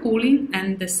center pooling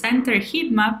and the center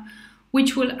heat map,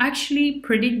 which will actually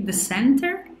predict the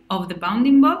center of the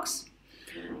bounding box.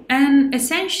 And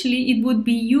essentially, it would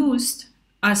be used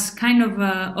as kind of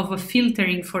a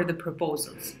filtering for the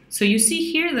proposals. So you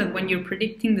see here that when you're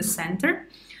predicting the center,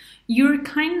 you're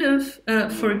kind of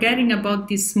forgetting about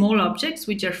these small objects,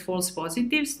 which are false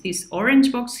positives. This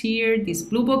orange box here, this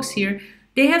blue box here,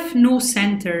 they have no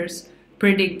centers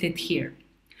predicted here.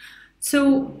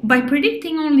 So by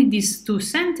predicting only these two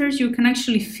centers, you can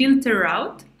actually filter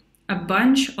out a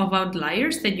bunch of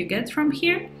outliers that you get from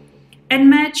here and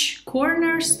match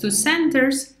corners to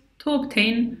centers to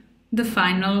obtain the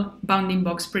final bounding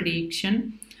box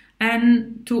prediction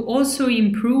and to also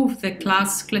improve the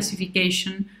class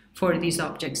classification for these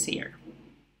objects here.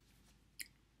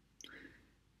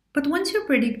 But once you're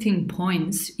predicting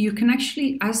points, you can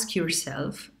actually ask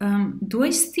yourself, do I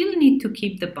still need to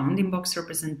keep the bounding box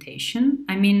representation?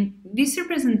 I mean, this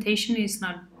representation is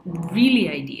not really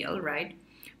ideal, right?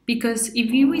 Because if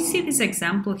we see this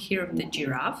example here of the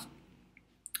giraffe,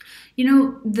 you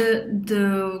know,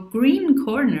 the green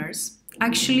corners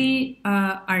actually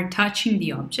are touching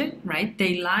the object, right?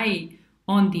 They lie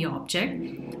on the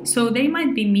object, so they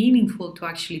might be meaningful to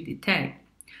actually detect.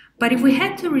 But if we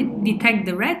had to detect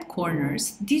the red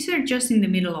corners, these are just in the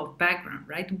middle of background,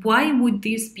 right? Why would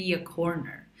this be a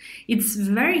corner? It's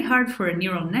very hard for a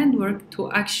neural network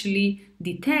to actually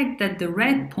detect that the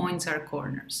red points are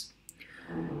corners.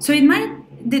 So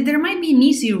there might be an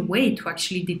easier way to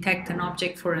actually detect an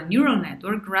object for a neural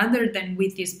network rather than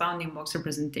with this bounding box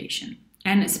representation.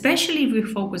 And especially if we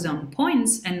focus on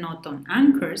points and not on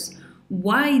anchors,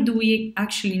 why do we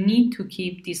actually need to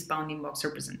keep this bounding box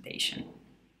representation?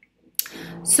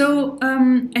 So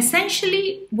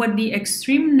essentially what the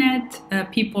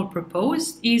ExtremeNet people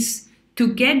proposed is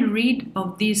to get rid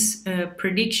of this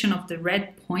prediction of the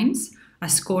red points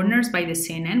as corners by the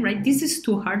CNN, right? This is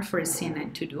too hard for a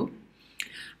CNN to do.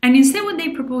 And instead what they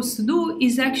propose to do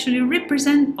is actually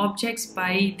represent objects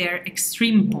by their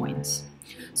extreme points.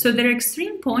 So their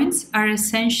extreme points are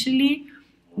essentially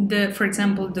for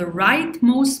example, the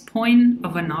rightmost point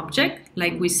of an object,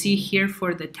 like we see here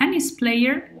for the tennis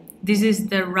player. This is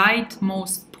the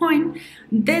rightmost point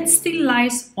that still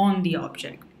lies on the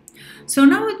object. So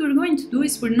now what we're going to do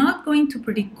is we're not going to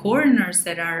predict corners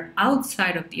that are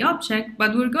outside of the object,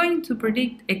 but we're going to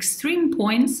predict extreme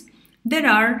points that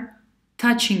are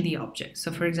touching the object.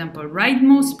 So for example,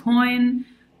 rightmost point,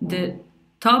 the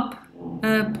top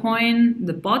point,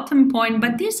 the bottom point,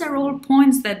 but these are all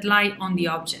points that lie on the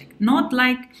object, not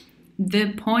like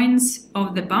the points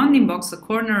of the bounding box, the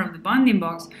corner of the bounding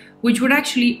box, which would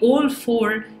actually all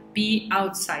four be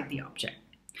outside the object.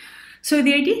 So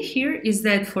the idea here is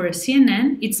that for a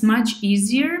CNN, it's much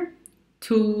easier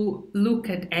to look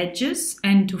at edges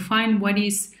and to find what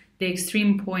is the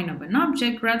extreme point of an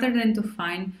object rather than to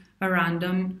find a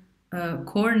random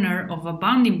corner of a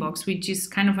bounding box, which is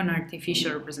kind of an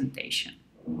artificial representation.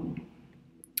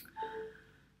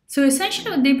 So essentially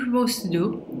what they propose to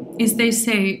do is they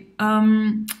say,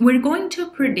 we're going to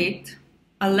predict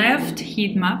a left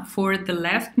heat map for the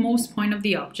leftmost point of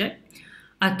the object,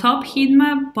 a top heat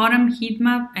map, bottom heat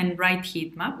map, and right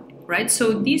heat map, right?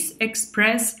 So these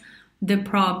express the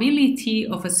probability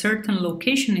of a certain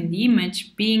location in the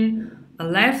image being a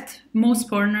leftmost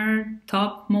corner,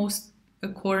 topmost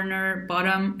corner,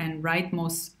 bottom, and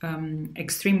rightmost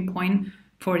extreme point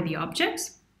for the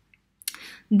objects.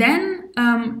 Then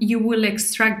you will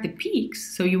extract the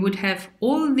peaks. So you would have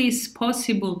all these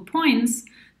possible points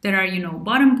that are,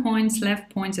 bottom points,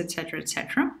 left points, etc.,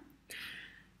 etc.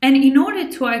 And in order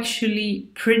to actually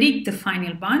predict the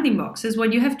final bounding boxes,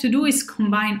 what you have to do is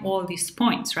combine all these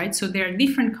points, right? So there are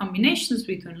different combinations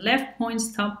between left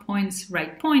points, top points,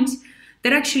 right points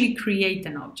that actually create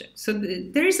an object. So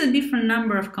there is a different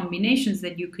number of combinations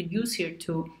that you could use here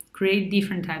to create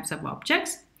different types of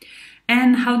objects.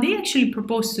 And how they actually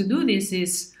propose to do this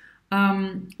is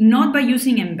not by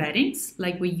using embeddings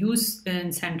like we used in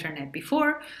CenterNet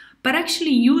before, but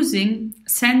actually using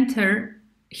center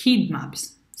heat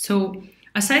maps. So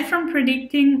aside from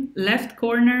predicting left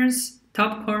corners,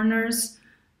 top corners,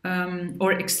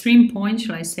 or extreme points,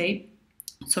 shall I say,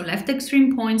 so left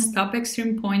extreme points, top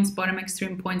extreme points, bottom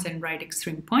extreme points, and right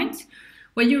extreme points,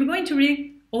 what you're going to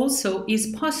read also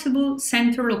is possible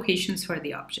center locations for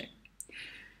the object.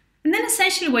 And then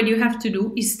essentially what you have to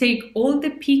do is take all the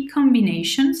peak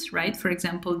combinations, right? For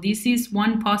example, this is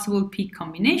one possible peak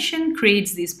combination,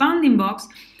 creates this bounding box,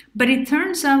 but it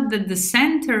turns out that the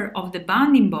center of the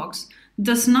bounding box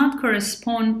does not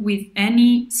correspond with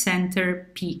any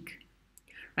center peak,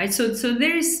 right? So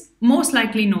there is most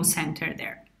likely no center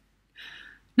there.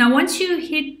 Now, once you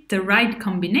hit the right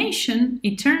combination,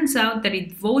 it turns out that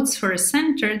it votes for a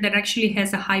center that actually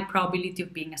has a high probability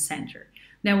of being a center.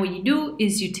 Then what you do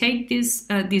is you take this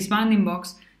bounding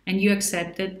box and you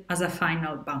accept it as a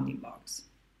final bounding box.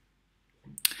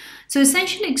 So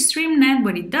essentially ExtremeNet,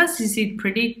 what it does is it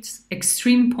predicts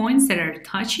extreme points that are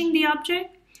touching the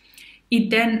object. It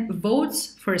then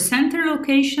votes for a center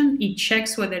location. It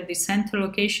checks whether the center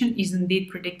location is indeed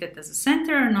predicted as a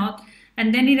center or not,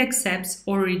 and then it accepts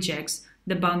or rejects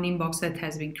the bounding box that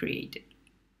has been created.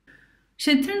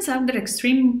 So it turns out that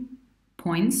extreme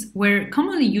points were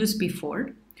commonly used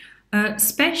before,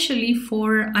 especially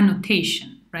for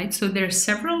annotation, right? So there are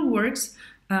several works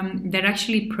that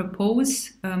actually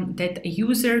propose that a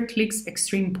user clicks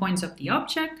extreme points of the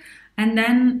object, and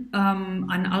then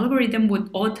an algorithm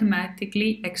would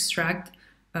automatically extract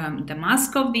the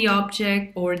mask of the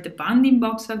object or the bounding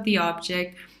box of the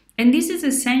object. And this is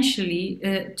essentially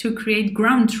to create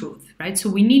ground truth, right?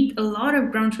 So we need a lot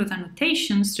of ground truth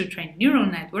annotations to train neural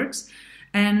networks,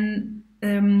 and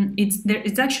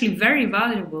it's actually very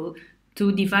valuable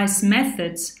to devise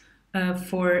methods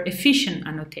for efficient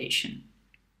annotation.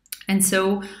 And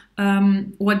so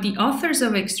what the authors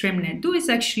of ExtremeNet do is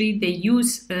actually they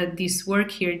use this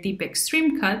work here, Deep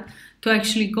Extreme Cut, to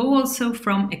actually go also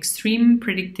from extreme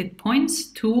predicted points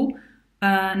to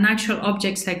natural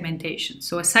object segmentation.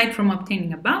 So aside from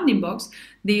obtaining a bounding box,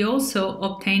 they also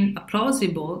obtain a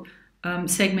plausible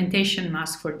segmentation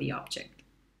mask for the object.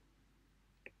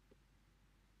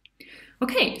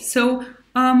 Okay, so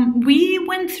we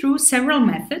went through several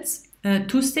methods,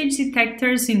 two-stage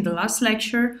detectors in the last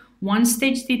lecture,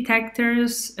 one-stage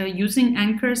detectors using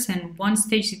anchors, and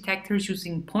one-stage detectors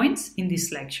using points in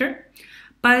this lecture.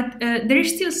 But there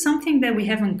is still something that we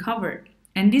haven't covered,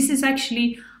 and this is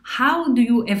actually how do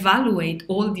you evaluate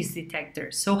all these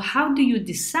detectors? So how do you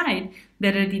decide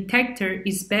that a detector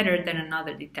is better than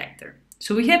another detector?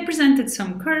 So we have presented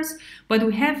some curves, but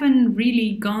we haven't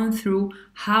really gone through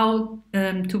how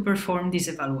to perform this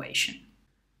evaluation.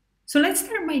 So let's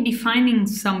start by defining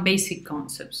some basic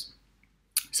concepts.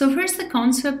 So first, the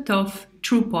concept of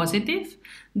true positive.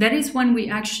 That is when we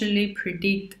actually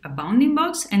predict a bounding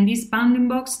box, and this bounding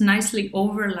box nicely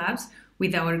overlaps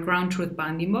with our ground truth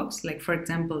bounding box, like for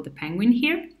example the penguin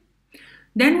here.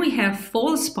 Then we have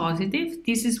false positive.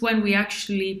 This is when we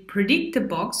actually predict a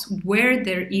box where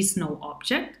there is no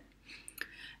object.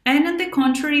 And on the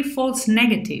contrary, false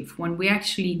negative, when we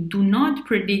actually do not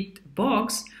predict a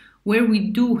box where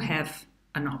we do have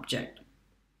an object.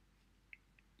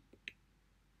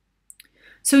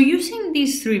 So using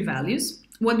these three values,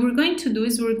 what we're going to do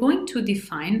is we're going to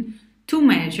define two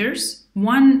measures.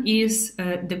 One is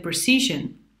the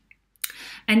precision.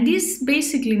 And this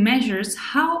basically measures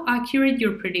how accurate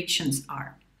your predictions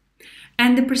are.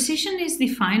 And the precision is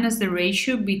defined as the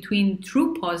ratio between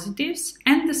true positives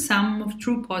and the sum of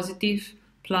true positive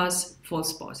plus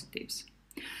false positives.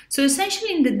 So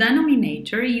essentially in the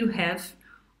denominator, you have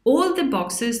all the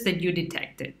boxes that you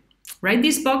detected, right?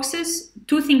 These boxes,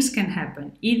 two things can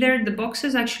happen. Either the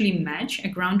boxes actually match a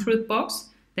ground truth box,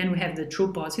 then we have the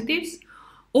true positives,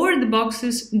 or the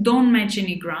boxes don't match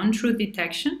any ground truth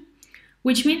detection,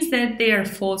 which means that they are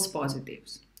false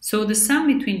positives. So the sum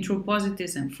between true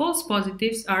positives and false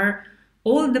positives are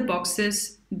all the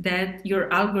boxes that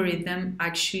your algorithm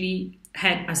actually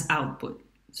had as output.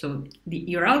 So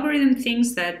your algorithm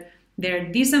thinks that there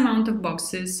are this amount of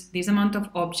boxes, this amount of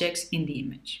objects in the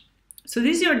image. So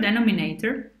this is your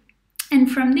denominator.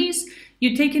 And from this,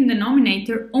 you take in the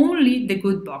denominator only the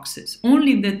good boxes,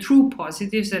 only the true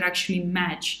positives that actually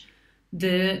match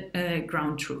the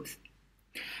ground truth.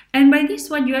 And by this,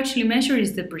 what you actually measure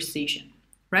is the precision,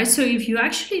 right? So if you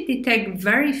actually detect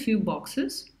very few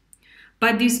boxes,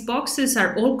 but these boxes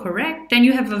are all correct, then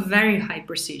you have a very high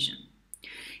precision.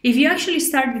 If you actually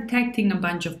start detecting a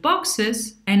bunch of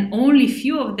boxes and only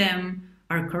few of them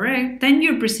are correct, then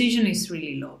your precision is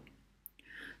really low.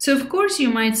 So of course you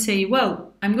might say,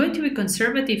 well, I'm going to be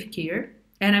conservative here,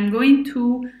 and I'm going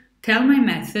to tell my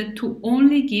method to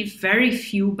only give very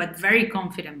few but very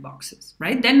confident boxes,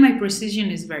 right? Then my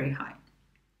precision is very high.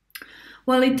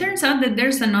 Well, it turns out that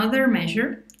there's another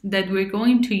measure that we're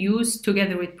going to use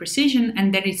together with precision,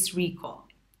 and that is recall.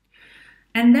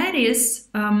 And that is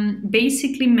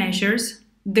basically measures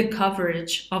the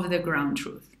coverage of the ground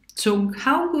truth. So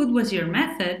how good was your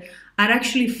method at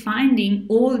actually finding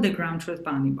all the ground truth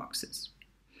bounding boxes?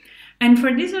 And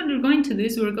for this, what we're going to do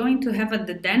is we're going to have at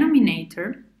the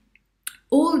denominator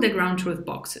all the ground truth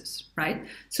boxes, right?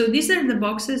 So these are the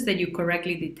boxes that you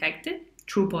correctly detected,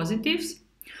 true positives,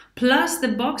 plus the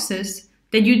boxes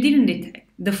that you didn't detect,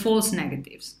 the false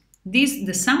negatives.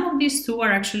 The sum of these two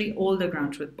are actually all the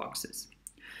ground truth boxes.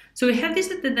 So we have this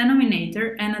at the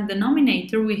denominator, and at the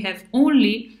denominator we have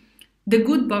only the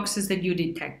good boxes that you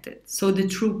detected, so the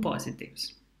true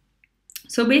positives.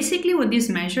 So basically what this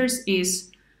measures is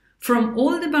from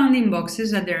all the bounding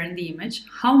boxes that are in the image,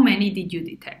 how many did you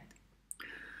detect?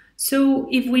 So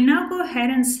if we now go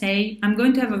ahead and say, I'm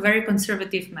going to have a very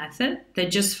conservative method that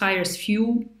just fires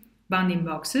few bounding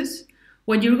boxes,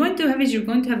 what you're going to have is you're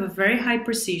going to have a very high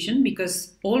precision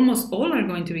because almost all are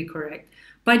going to be correct,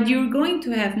 but you're going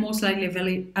to have most likely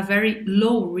a very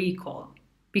low recall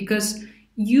because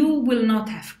you will not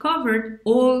have covered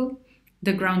all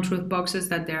the ground truth boxes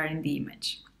that there are in the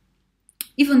image.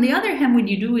 If on the other hand, what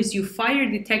you do is you fire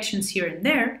detections here and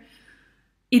there,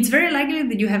 it's very likely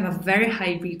that you have a very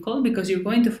high recall because you're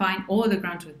going to find all the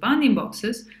ground truth bounding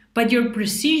boxes, but your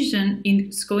precision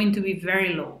is going to be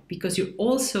very low because you're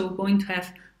also going to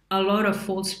have a lot of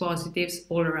false positives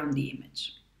all around the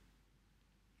image.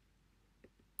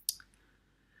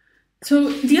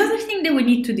 So the other thing that we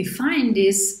need to define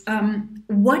is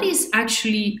what is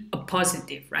actually a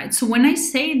positive, right? So when I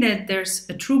say that there's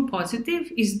a true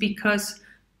positive is because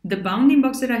the bounding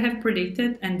box that I have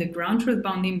predicted and the ground truth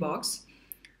bounding box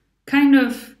kind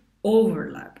of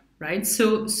overlap, right?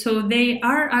 So they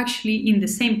are actually in the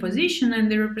same position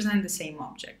and they represent the same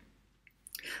object.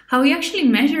 How we actually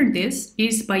measure this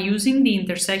is by using the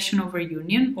intersection over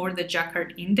union or the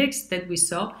Jacquard index that we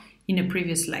saw in a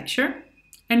previous lecture.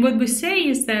 And what we say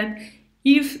is that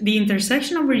If the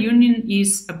intersection over union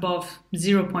is above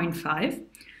 0.5,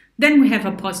 then we have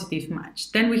a positive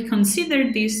match. Then we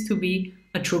consider this to be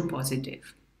a true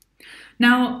positive.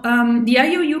 Now, the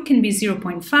IOU can be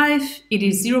 0.5, it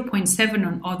is 0.7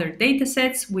 on other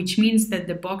datasets, which means that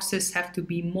the boxes have to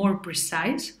be more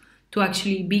precise to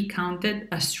actually be counted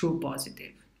as true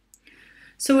positive.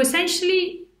 So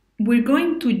essentially, we're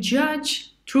going to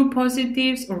judge true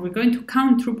positives, or we're going to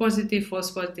count true positive, false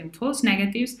positive, false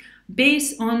negatives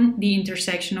based on the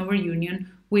intersection over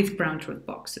union with ground truth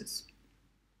boxes.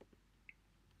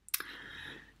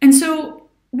 And so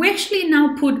we actually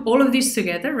now put all of this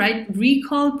together, right?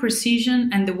 Recall, precision,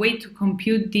 and the way to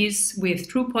compute this with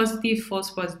true positive,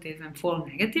 false positive, and false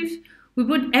negative. We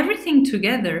put everything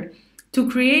together to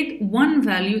create one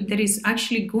value that is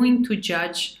actually going to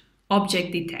judge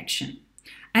object detection.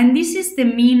 And this is the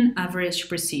mean average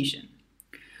precision.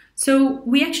 So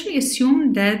we actually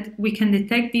assume that we can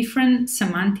detect different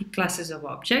semantic classes of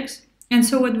objects. And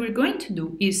so what we're going to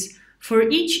do is, for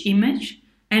each image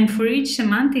and for each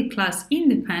semantic class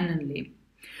independently,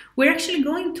 we're actually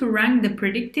going to rank the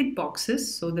predicted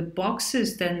boxes, so the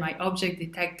boxes that my object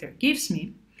detector gives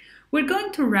me, we're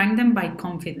going to rank them by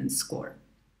confidence score.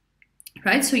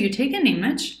 Right? So you take an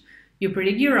image, you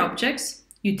predict your objects,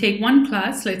 you take one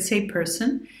class, let's say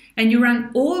person, and you rank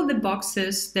all the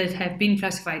boxes that have been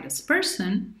classified as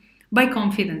person by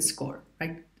confidence score.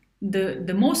 Right?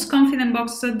 The most confident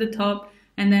boxes at the top,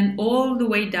 and then all the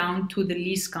way down to the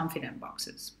least confident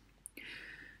boxes.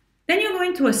 Then you're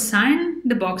going to assign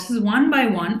the boxes one by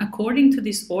one according to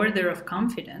this order of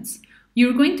confidence.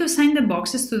 You're going to assign the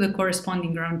boxes to the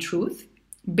corresponding ground truth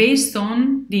based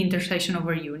on the intersection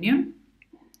over union.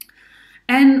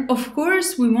 And of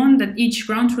course, we want that each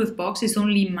ground truth box is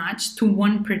only matched to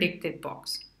one predicted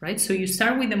box, right? So you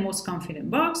start with the most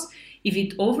confident box. If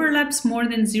it overlaps more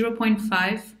than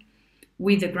 0.5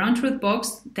 with the ground truth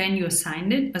box, then you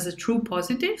assign it as a true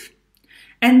positive.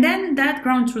 And then that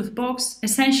ground truth box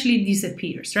essentially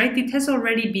disappears, right? It has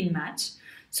already been matched,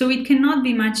 so it cannot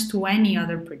be matched to any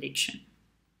other prediction.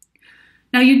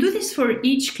 Now you do this for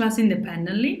each class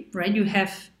independently, right? You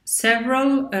have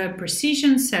several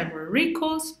precisions, several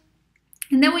recalls.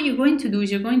 And then what you're going to do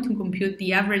is you're going to compute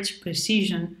the average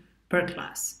precision per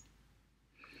class.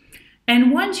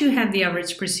 And once you have the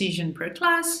average precision per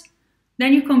class,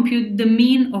 then you compute the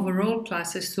mean over all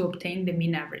classes to obtain the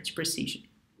mean average precision.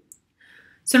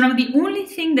 So now the only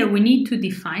thing that we need to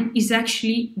define is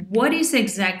actually what is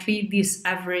exactly this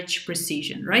average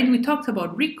precision, right? We talked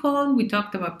about recall, we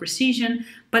talked about precision,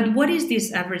 but what is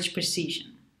this average precision?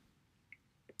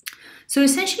 So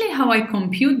essentially how I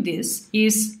compute this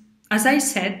is, as I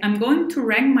said, I'm going to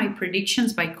rank my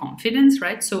predictions by confidence,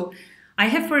 right? So I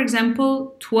have, for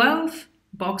example, 12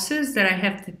 boxes that I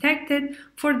have detected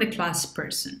for the class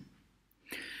person.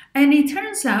 And it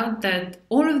turns out that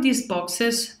all of these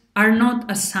boxes are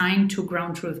not assigned to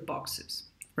ground truth boxes,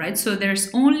 right? So there's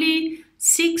only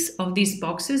 6 of these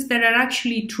boxes that are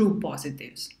actually true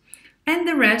positives, and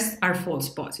the rest are false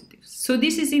positives. So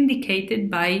this is indicated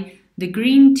by the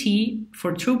green T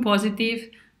for true positive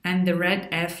and the red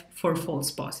F for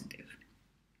false positive.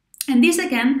 And this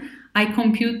again, I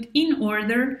compute in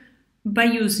order by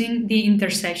using the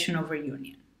intersection over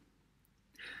union.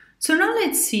 So now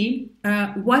let's see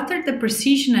what are the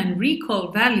precision and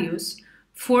recall values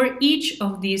for each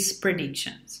of these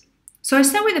predictions. So I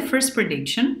start with the first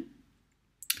prediction.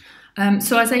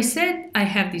 So as I said, I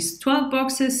have these 12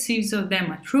 boxes, 6 of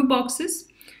them are true boxes.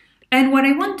 And what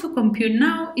I want to compute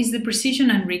now is the precision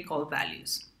and recall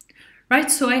values, right?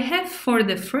 So I have for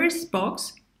the first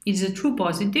box, it's a true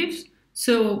positive.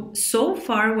 So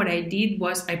far what I did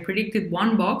was I predicted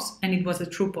one box and it was a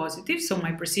true positive. So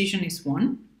my precision is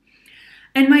 1.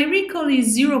 And my recall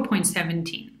is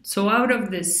 0.17. So out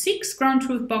of the 6 ground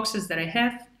truth boxes that I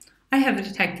have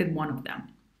detected one of them.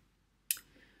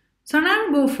 So now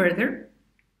I'll go further.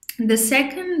 The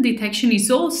second detection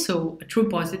is also a true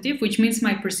positive, which means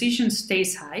my precision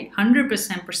stays high,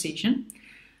 100% precision.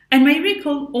 And my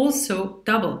recall also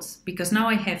doubles, because now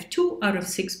I have 2 out of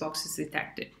 6 boxes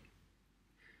detected.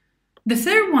 The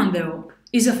third one, though,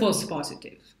 is a false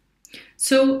positive.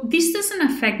 So this doesn't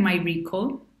affect my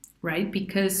recall, right?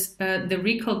 Because the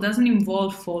recall doesn't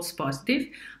involve false positive,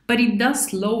 but it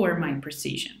does lower my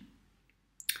precision.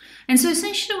 And so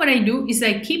essentially what I do is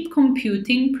I keep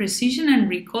computing precision and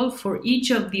recall for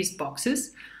each of these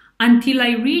boxes until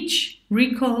I reach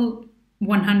recall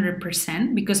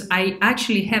 100%, because I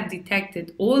actually have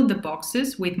detected all the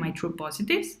boxes with my true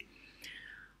positives.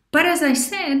 But as I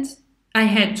said, I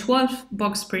had 12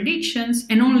 box predictions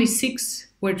and only 6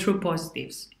 were true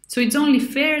positives. So it's only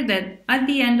fair that at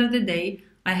the end of the day,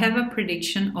 I have a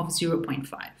prediction of 0.5.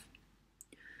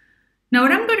 Now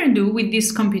what I'm going to do with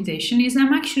this computation is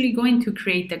I'm actually going to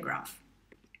create a graph.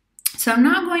 So I'm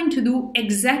now going to do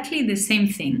exactly the same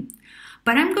thing,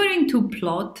 but I'm going to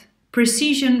plot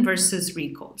precision versus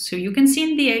recall. So you can see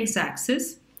in the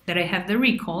x-axis that I have the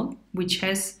recall, which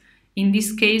has, in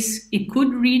this case, it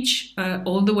could reach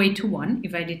all the way to 1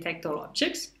 if I detect all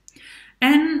objects.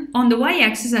 And on the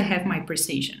y-axis, I have my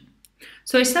precision.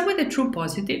 So I start with a true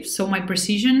positive, so my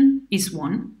precision is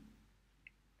 1.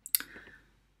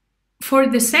 For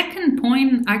the second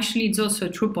point, actually, it's also a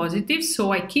true positive,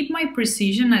 so I keep my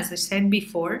precision, as I said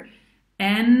before,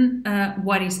 and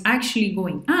what is actually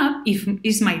going up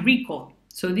is my recall.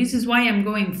 So this is why I'm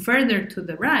going further to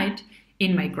the right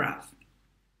in my graph.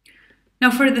 Now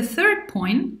for the third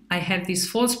point, I have this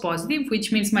false positive,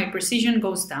 which means my precision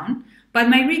goes down, but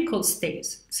my recall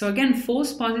stays. So again,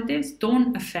 false positives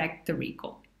don't affect the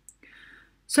recall.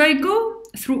 So I go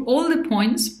through all the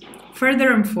points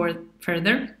further and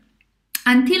further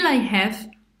until I have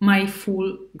my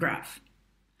full graph.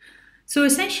 So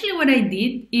essentially what I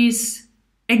did is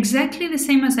exactly the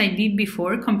same as I did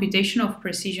before, computation of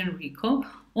precision recall,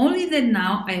 only that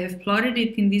now I have plotted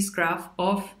it in this graph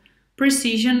of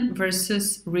precision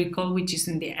versus recall, which is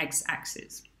in the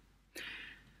x-axis.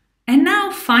 And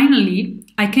now finally,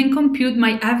 I can compute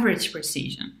my average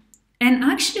precision. And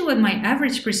actually what my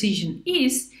average precision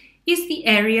is the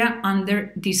area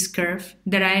under this curve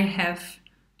that I have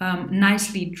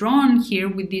nicely drawn here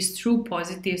with these true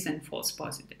positives and false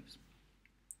positives.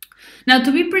 Now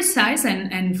to be precise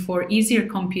and for easier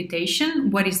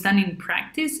computation, what is done in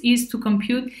practice is to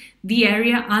compute the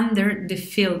area under the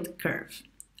filled curve.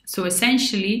 So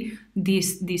essentially,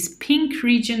 this pink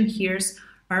region here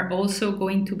are also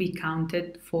going to be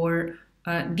counted for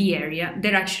the area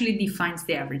that actually defines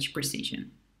the average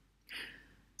precision.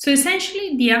 So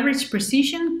essentially, the average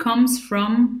precision comes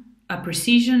from a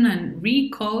precision and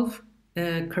recall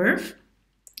curve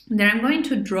that I'm going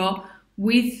to draw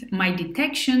with my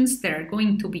detections that are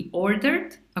going to be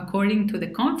ordered according to the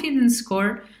confidence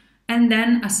score and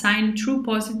then assign true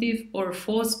positive or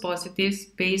false positives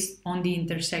based on the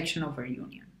intersection over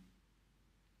union.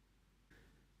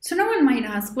 So now one might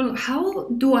ask, well, how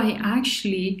do I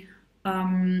actually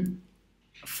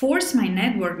force my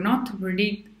network not to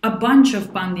predict a bunch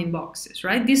of bounding boxes,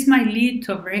 right? This might lead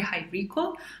to a very high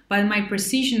recall, but my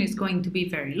precision is going to be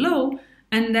very low.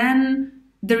 And then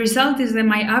the result is that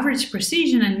my average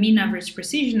precision and mean average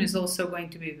precision is also going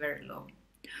to be very low.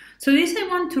 So this I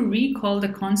want to recall the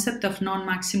concept of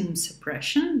non-maximum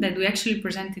suppression that we actually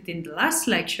presented in the last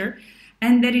lecture,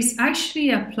 and that is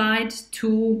actually applied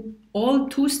to all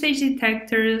two-stage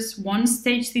detectors,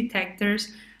 one-stage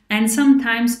detectors, and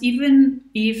sometimes even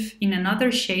if in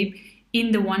another shape,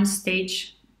 in the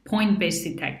one-stage point-based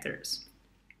detectors.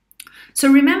 So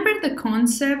remember the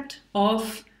concept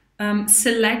of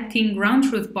selecting ground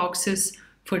truth boxes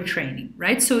for training,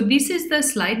 right? So this is the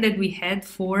slide that we had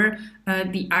for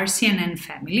the RCNN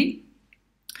family.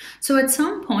 So at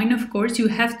some point, of course, you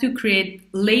have to create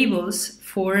labels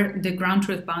for the ground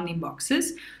truth bounding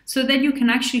boxes so that you can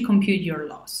actually compute your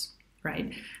loss,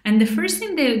 right? And the first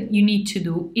thing that you need to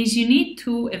do is you need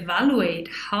to evaluate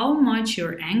how much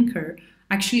your anchor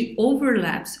actually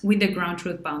overlaps with the ground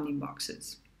truth bounding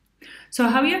boxes. So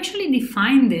how you actually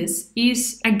define this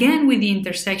is, again, with the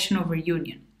intersection over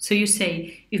union. So you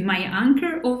say, if my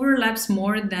anchor overlaps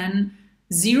more than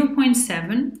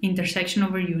 0.7 intersection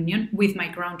over union with my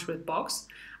ground truth box,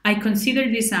 I consider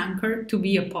this anchor to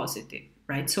be a positive,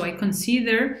 right? So I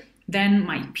consider then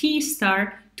my P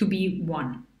star to be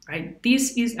 1, right?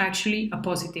 This is actually a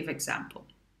positive example.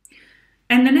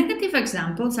 And the negative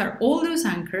examples are all those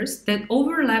anchors that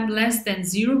overlap less than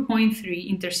 0.3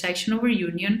 intersection over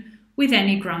union with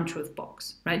any ground truth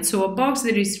box, right? So a box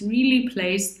that is really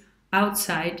placed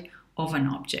outside of an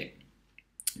object.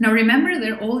 Now remember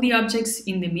that all the objects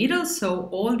in the middle, so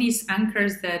all these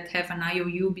anchors that have an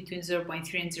IOU between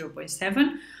 0.3 and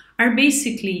 0.7 are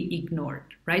basically ignored,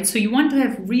 right? So you want to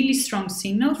have really strong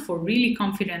signal for really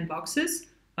confident boxes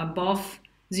above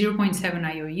 0.7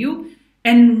 IOU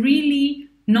and really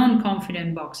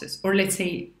non-confident boxes, or let's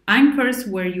say anchors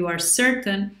where you are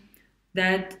certain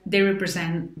that they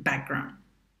represent background.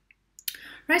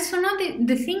 Right, so now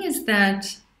the thing is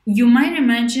that you might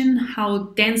imagine how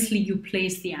densely you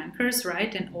place the anchors,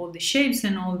 right, and all the shapes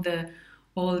and all the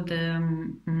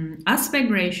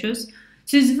aspect ratios.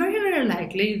 So it's very, very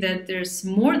likely that there's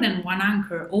more than one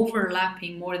anchor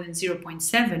overlapping more than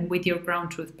 0.7 with your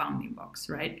ground truth bounding box,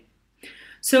 right?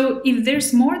 So if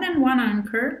there's more than one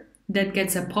anchor that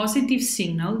gets a positive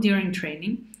signal during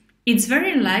training, it's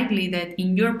very likely that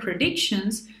in your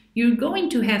predictions, you're going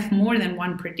to have more than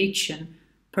one prediction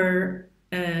per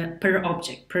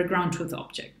object, per ground truth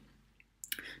object.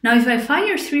 Now, if I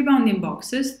fire 3 bounding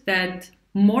boxes that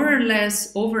more or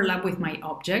less overlap with my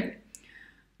object,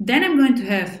 then I'm going to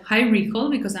have high recall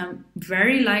because I'm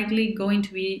very likely going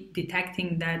to be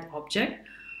detecting that object,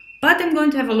 but I'm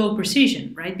going to have a low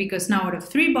precision, right? Because now out of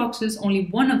 3 boxes, only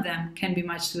one of them can be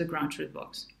matched to the ground truth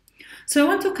box. So I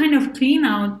want to kind of clean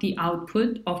out the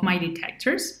output of my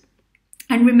detectors.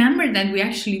 And remember that we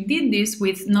actually did this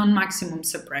with non-maximum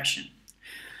suppression.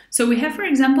 So we have, for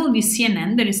example, this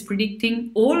CNN that is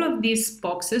predicting all of these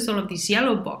boxes, all of these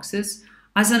yellow boxes,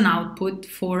 as an output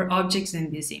for objects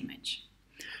in this image.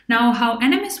 Now, how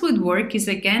NMS would work is,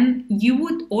 again, you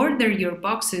would order your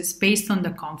boxes based on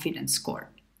the confidence score.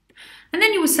 And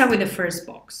then you would start with the first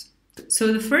box.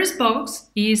 So the first box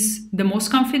is the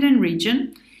most confident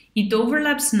region. It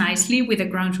overlaps nicely with a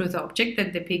ground truth object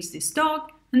that depicts this dog,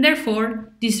 and therefore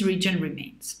this region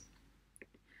remains.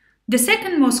 The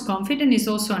second most confident is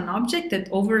also an object that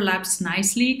overlaps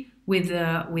nicely with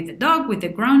the dog, with the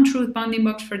ground truth bounding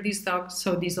box for this dog,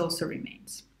 so this also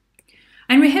remains.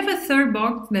 And we have a third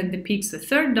box that depicts the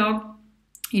third dog.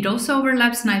 It also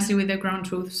overlaps nicely with the ground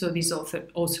truth, so this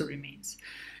also remains.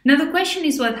 Now the question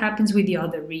is what happens with the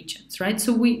other regions, right?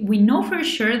 So we know for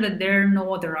sure that there are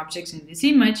no other objects in this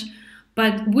image,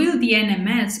 but will the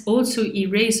NMS also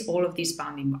erase all of these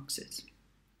bounding boxes?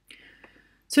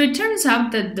 So it turns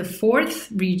out that the fourth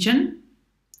region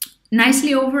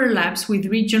nicely overlaps with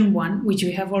region 1, which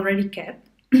we have already kept,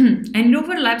 and it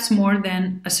overlaps more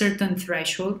than a certain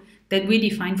threshold that we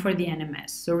define for the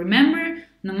NMS. So remember,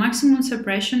 the maximum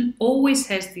suppression always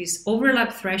has this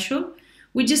overlap threshold,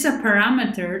 which is a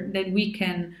parameter that we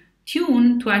can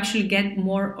tune to actually get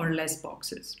more or less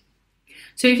boxes.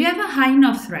 So if you have a high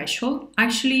enough threshold,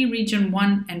 actually region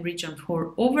 1 and region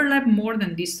 4 overlap more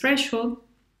than this threshold,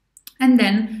 and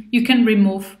then you can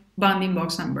remove bounding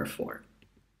box number 4.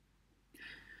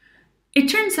 It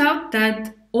turns out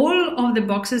that all of the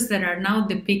boxes that are now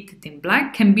depicted in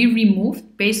black can be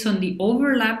removed based on the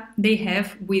overlap they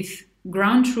have with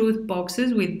ground truth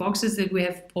boxes, with boxes that we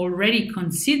have already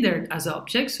considered as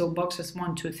objects, so boxes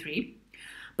 1, 2, 3.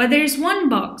 But there is one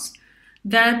box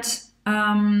that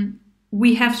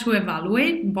we have to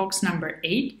evaluate, box number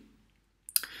 8,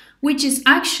 which is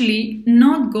actually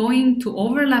not going to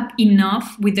overlap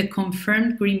enough with the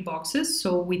confirmed green boxes,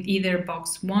 so with either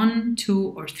box 1,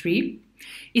 2, or 3.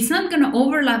 It's not going to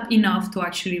overlap enough to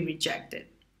actually reject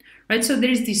it, right? So there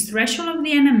is this threshold of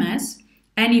the NMS,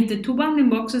 and if the 2 bounding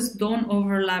boxes don't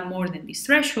overlap more than this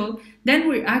threshold, then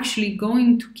we're actually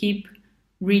going to keep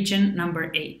region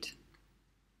number 8.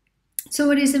 So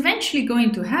what is eventually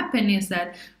going to happen is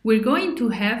that we're going to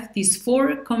have these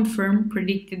 4 confirmed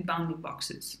predicted bounding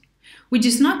boxes, which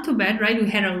is not too bad, right? We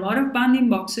had a lot of bounding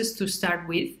boxes to start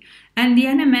with, and the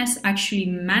NMS actually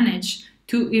managed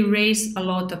to erase a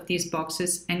lot of these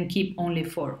boxes and keep only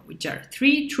 4, which are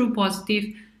 3 true positive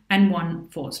and 1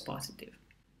 false positive.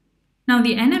 Now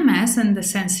the NMS and the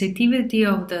sensitivity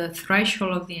of the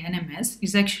threshold of the NMS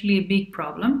is actually a big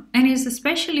problem, and is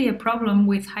especially a problem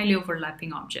with highly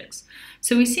overlapping objects.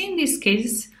 So we see in this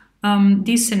case,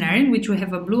 this scenario in which we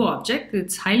have a blue object,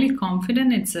 it's highly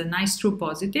confident, it's a nice true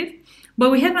positive,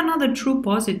 but we have another true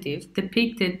positive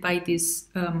depicted by this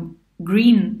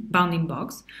green bounding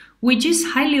box, which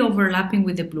is highly overlapping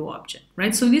with the blue object,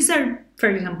 right? So these are, for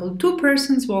example, 2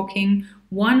 persons walking,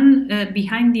 one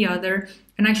behind the other,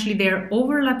 and actually they're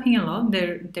overlapping a lot.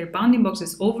 Their bounding box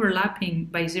is overlapping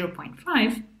by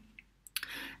 0.5.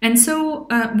 And so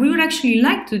we would actually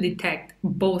like to detect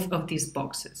both of these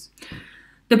boxes.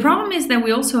 The problem is that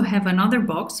we also have another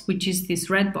box, which is this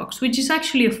red box, which is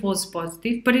actually a false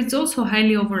positive, but it's also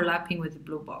highly overlapping with the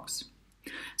blue box.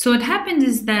 So what happens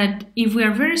is that if we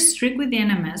are very strict with the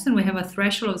NMS and we have a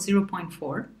threshold of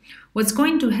 0.4, what's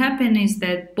going to happen is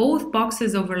that both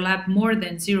boxes overlap more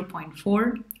than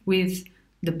 0.4 with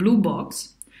the blue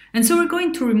box, and so we're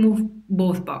going to remove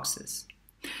both boxes.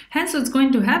 Hence, what's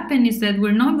going to happen is that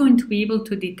we're not going to be able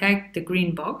to detect the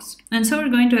green box, and so we're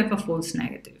going to have a false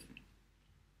negative.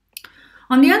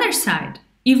 On the other side,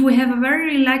 if we have a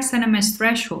very relaxed NMS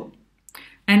threshold,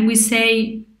 and we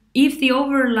say if the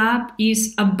overlap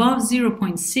is above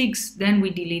 0.6, then we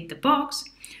delete the box,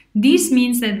 this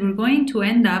means that we're going to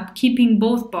end up keeping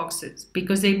both boxes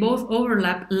because they both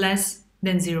overlap less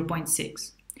than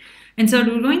 0.6. And so what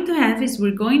we're going to have is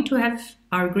we're going to have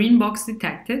our green box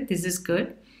detected, this is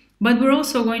good, but we're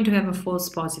also going to have a false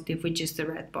positive, which is the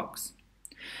red box.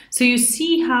 So you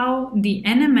see how the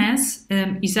NMS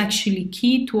is actually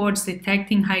key towards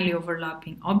detecting highly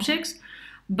overlapping objects,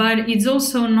 but it's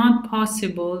also not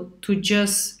possible to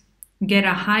just get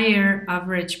a higher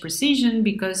average precision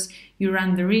because you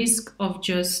run the risk of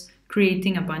just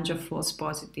creating a bunch of false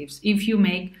positives if you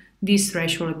make this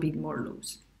threshold a bit more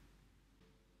loose.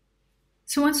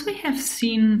 So once we have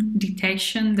seen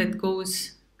detection that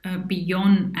goes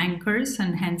beyond anchors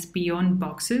and hence beyond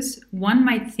boxes, one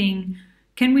might think,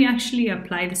 can we actually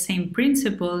apply the same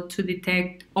principle to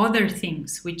detect other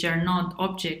things which are not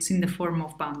objects in the form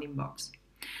of bounding box?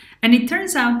 And it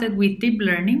turns out that with deep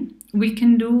learning, we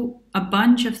can do a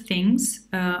bunch of things,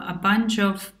 a bunch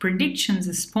of predictions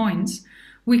as points.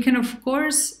 We can, of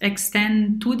course,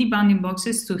 extend 2D bounding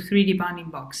boxes to 3D bounding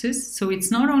boxes. So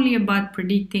it's not only about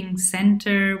predicting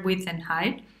center, width, and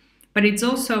height, but it's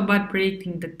also about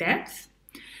predicting the depth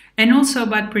and also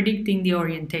about predicting the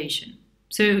orientation.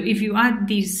 So if you add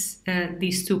these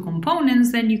two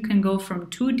components, then you can go from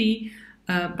 2D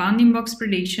bounding box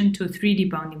prediction to 3D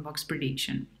bounding box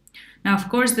prediction. Now, of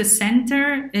course, the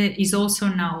center is also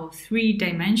now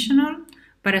 3-dimensional,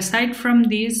 but aside from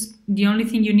this, the only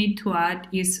thing you need to add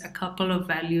is a couple of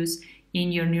values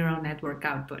in your neural network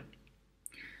output.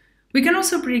 We can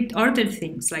also predict other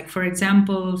things, like, for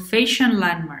example, facial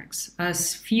landmarks,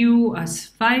 as few as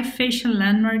 5 facial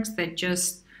landmarks that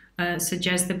just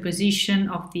suggest the position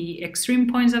of the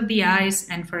extreme points of the eyes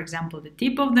and, for example, the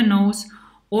tip of the nose,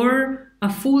 or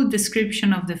a full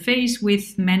description of the face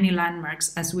with many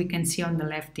landmarks, as we can see on the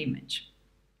left image.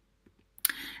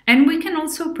 And we can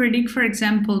also predict, for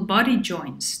example, body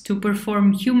joints to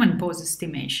perform human pose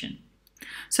estimation.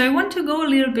 So I want to go a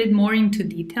little bit more into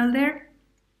detail there.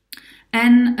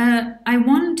 And I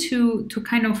want to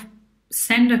kind of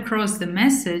send across the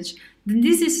message that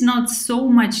this is not so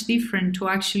much different to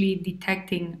actually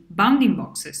detecting bounding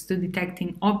boxes, to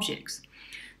detecting objects.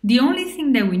 The only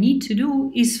thing that we need to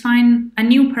do is find a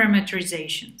new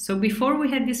parameterization. So before we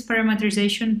had this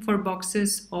parameterization for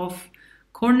boxes of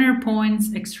corner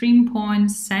points, extreme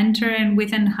points, center and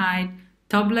width and height,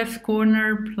 top left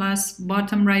corner plus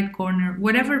bottom right corner,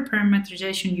 whatever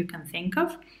parameterization you can think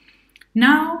of.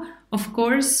 Now, of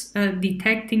course,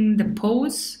 detecting the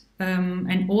pose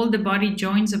and all the body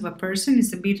joints of a person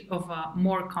is a bit of a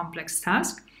more complex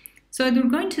task. So what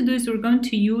we're going to do is we're going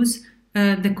to use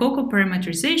the COCO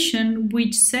parameterization,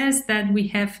 which says that we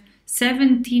have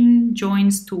 17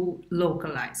 joints to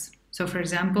localize. So for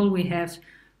example, we have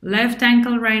left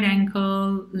ankle,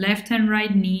 left and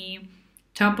right knee,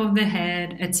 top of the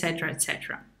head, etc.,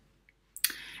 etc.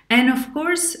 And of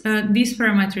course, this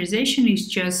parameterization is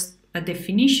just a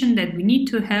definition that we need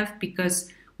to have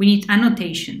because we need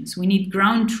annotations. We need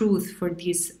ground truth for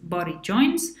these body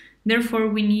joints. Therefore,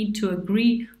 we need to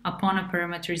agree upon a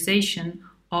parameterization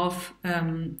of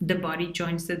the body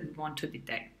joints that we want to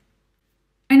detect.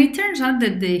 And it turns out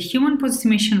that the human pose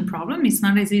estimation problem is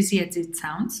not as easy as it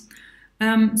sounds.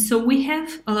 So we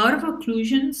have a lot of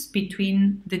occlusions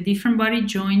between the different body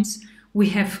joints. We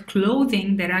have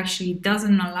clothing that actually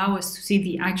doesn't allow us to see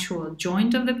the actual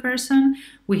joint of the person.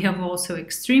 We have also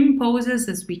extreme poses,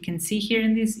 as we can see here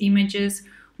in these images.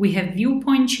 We have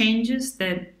viewpoint changes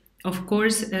that, of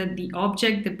course, the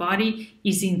object, the body,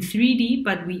 is in 3D,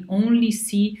 but we only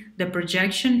see the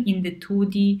projection in the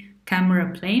 2D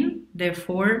camera plane.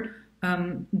 Therefore,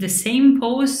 the same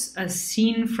pose as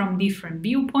seen from different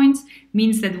viewpoints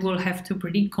means that we'll have to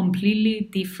predict completely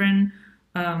different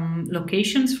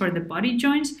locations for the body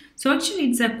joints. So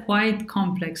actually, it's a quite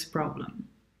complex problem.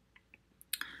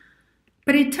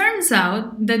 But it turns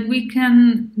out that we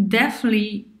can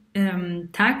definitely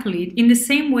tackle it in the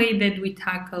same way that we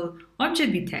tackle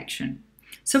object detection.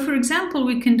 So for example,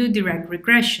 we can do direct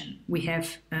regression. We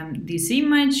have this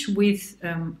image with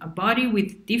a body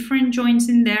with different joints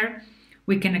in there.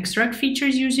 We can extract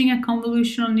features using a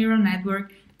convolutional neural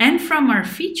network. And from our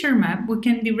feature map, we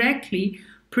can directly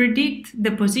predict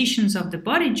the positions of the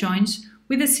body joints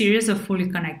with a series of fully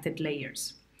connected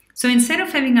layers. So instead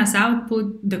of having us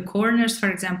output the corners, for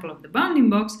example, of the bounding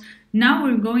box, now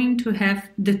we're going to have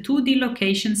the 2D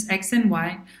locations X and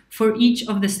Y for each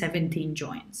of the 17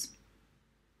 joints.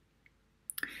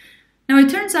 Now it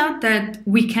turns out that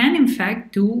we can in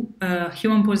fact do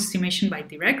human pose estimation by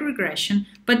direct regression,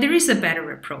 but there is a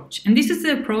better approach, and this is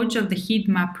the approach of the heat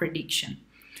map prediction.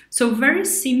 So very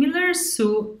similar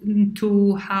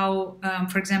to how,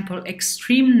 for example,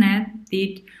 XtremeNet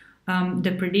did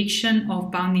the prediction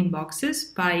of bounding boxes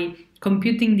by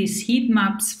computing these heat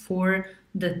maps for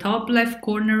the top left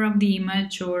corner of the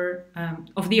image or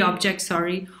of the object,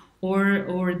 sorry,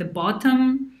 or the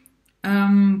bottom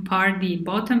part, the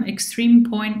bottom extreme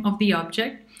point of the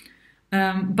object.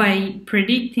 By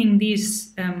predicting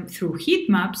this through heat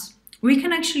maps, we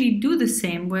can actually do the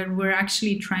same where we're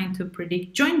actually trying to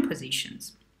predict joint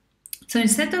positions. So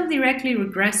instead of directly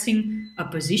regressing a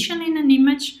position in an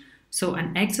image, so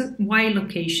an X, Y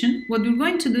location, what we're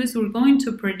going to do is we're going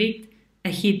to predict a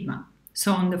heat map.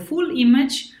 So on the full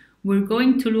image, we're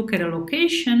going to look at a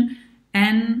location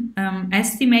and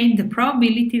estimate the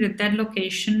probability that that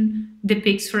location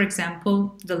depicts, for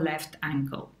example, the left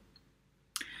ankle.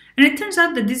 And it turns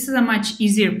out that this is a much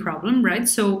easier problem, right?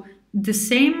 So the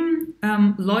same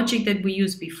logic that we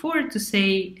used before to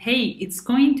say, hey, it's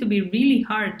going to be really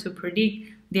hard to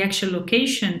predict the actual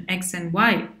location X and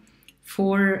Y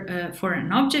for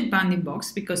an object bounding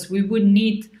box, because we would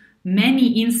need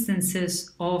many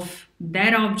instances of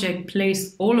that object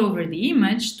placed all over the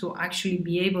image to actually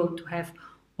be able to have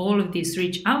all of this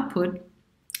rich output.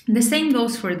 The same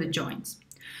goes for the joints.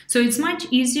 So it's much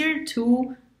easier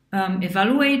to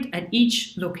evaluate at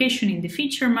each location in the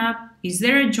feature map, is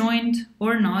there a joint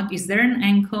or not, is there an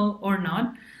ankle or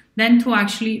not, than to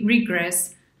actually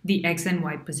regress the X and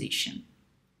Y position.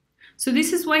 So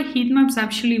this is why heat maps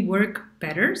actually work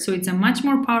better. So it's a much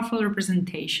more powerful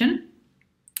representation.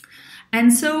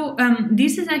 And so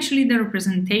this is actually the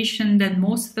representation that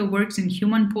most of the works in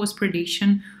human pose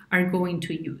prediction are going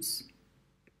to use.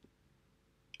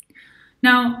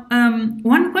 Now,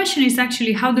 one question is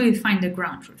actually, how do we find the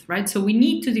ground truth, right? So we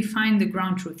need to define the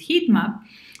ground truth heat map,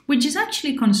 which is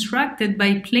actually constructed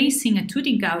by placing a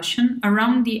 2D Gaussian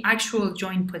around the actual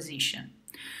joint position.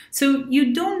 So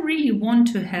you don't really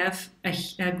want to have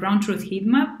a ground truth heat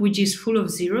map which is full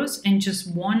of zeros and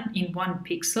just one in one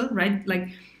pixel, right? Like,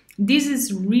 this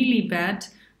is really bad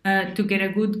to get a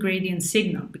good gradient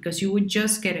signal, because you would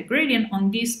just get a gradient on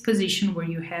this position where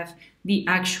you have the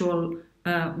actual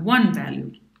one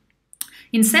value.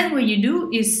 Instead, what you do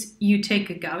is you take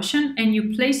a Gaussian and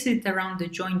you place it around the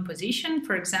joint position,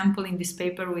 for example, in this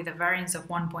paper with a variance of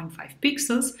 1.5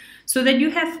 pixels, so that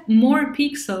you have more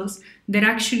pixels that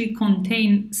actually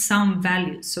contain some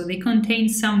values. So they contain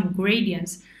some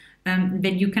gradients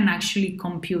that you can actually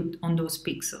compute on those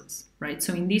pixels, right?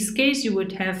 So in this case, you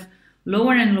would have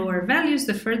lower and lower values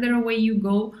the further away you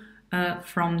go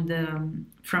from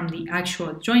the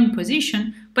actual joint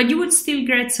position, but you would still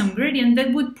get some gradient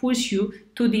that would push you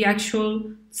to the actual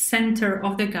center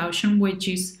of the Gaussian, which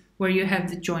is where you have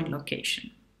the joint location.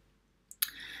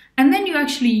 And then you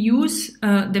actually use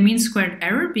the mean squared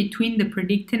error between the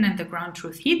predicted and the ground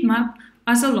truth heat map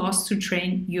as a loss to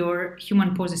train your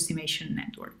human pose estimation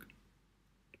network.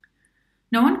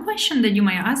 Now, one question that you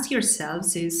might ask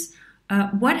yourselves is,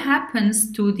 what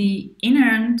happens to the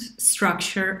inherent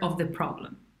structure of the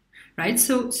problem, right?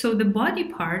 So the body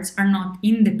parts are not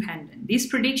independent. These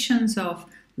predictions of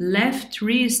left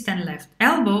wrist and left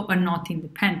elbow are not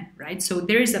independent, right? So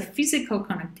there is a physical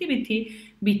connectivity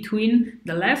between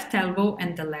the left elbow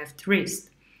and the left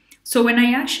wrist. So when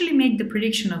I actually make the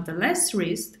prediction of the left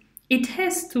wrist, it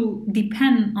has to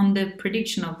depend on the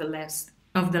prediction of the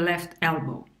left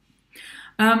elbow.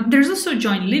 There's also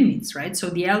joint limits, right?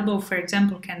 So the elbow, for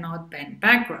example, cannot bend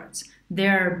backwards.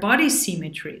 There are body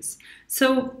symmetries.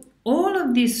 So all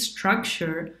of this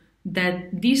structure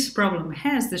that this problem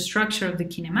has, the structure of the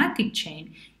kinematic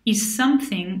chain, is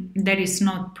something that is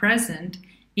not present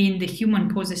in the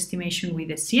human pose estimation with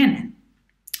the CNN.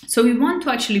 So we want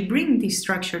to actually bring this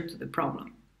structure to the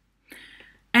problem.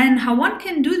 And how one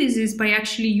can do this is by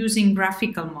actually using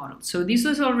graphical models. So this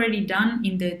was already done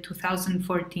in the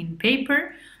 2014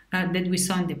 paper that we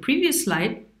saw in the previous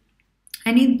slide.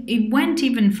 And it went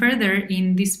even further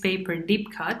in this paper,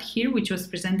 Deep Cut here, which was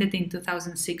presented in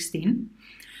 2016.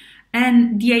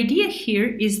 And the idea here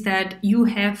is that you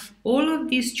have all of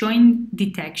these joint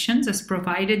detections as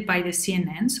provided by the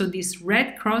CNN. So these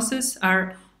red crosses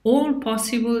are all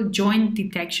possible joint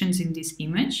detections in this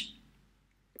image.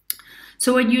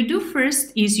 So what you do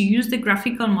first is you use the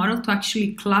graphical model to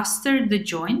actually cluster the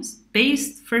joints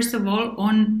based, first of all,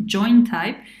 on joint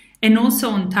type and also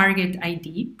on target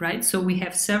ID, right? So we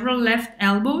have several left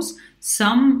elbows.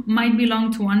 Some might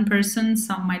belong to one person,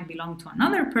 some might belong to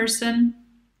another person.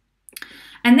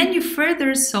 And then you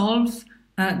further solve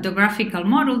the graphical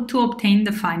model to obtain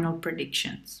the final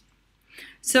predictions.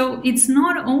 So it's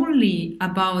not only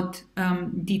about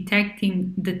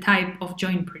detecting the type of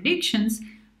joint predictions,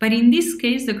 but in this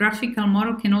case, the graphical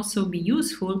model can also be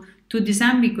useful to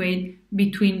disambiguate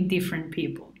between different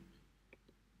people.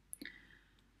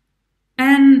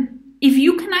 And if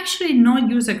you can actually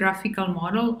not use a graphical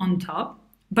model on top,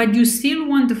 but you still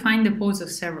want to find the pose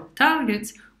of several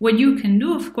targets, what you can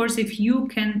do, of course, is you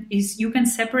can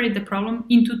separate the problem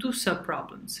into two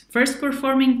subproblems. First,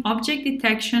 performing object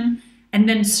detection and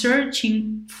then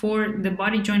searching for the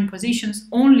body joint positions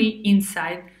only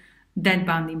inside that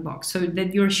bounding box, so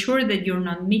that you're sure that you're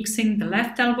not mixing the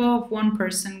left elbow of one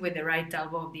person with the right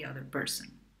elbow of the other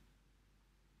person.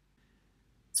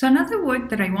 So another work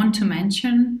that I want to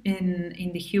mention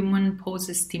in the human pose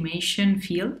estimation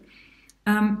field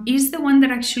is the one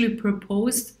that actually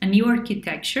proposed a new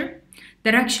architecture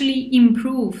that actually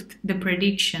improved the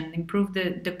prediction, improved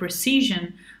the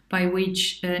precision by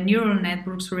which neural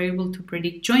networks were able to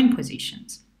predict joint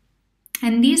positions.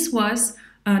 And this was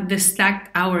the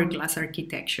stacked hourglass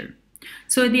architecture.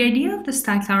 So the idea of the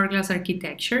stacked hourglass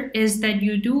architecture is that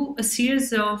you do a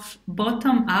series of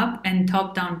bottom-up and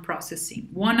top-down processing,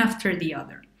 one after the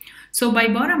other. So by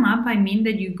bottom-up, I mean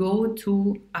that you go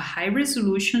to a high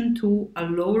resolution to a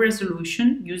low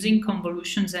resolution using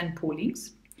convolutions and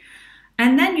poolings.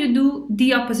 And then you do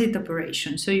the opposite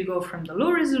operation. So you go from the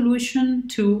low resolution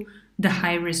to the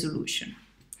high resolution.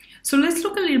 So let's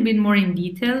look a little bit more in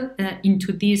detail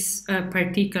into this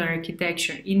particular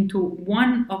architecture, into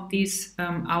one of these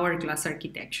hourglass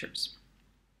architectures.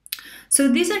 So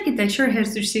this architecture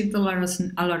has received a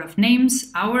lot of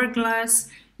names: hourglass,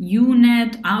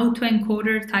 UNet,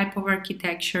 autoencoder type of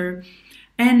architecture.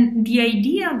 And the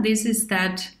idea of this is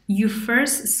that you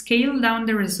first scale down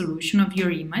the resolution of your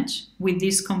image with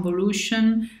this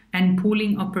convolution and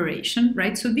pooling operation,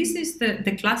 right? So this is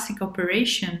the classic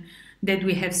operation that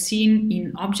we have seen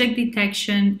in object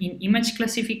detection, in image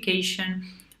classification,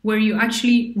 where you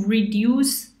actually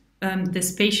reduce the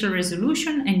spatial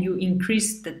resolution and you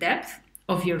increase the depth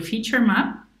of your feature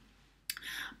map.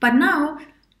 But now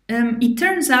it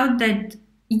turns out that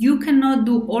you cannot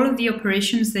do all of the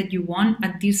operations that you want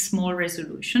at this small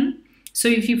resolution. So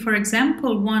if you, for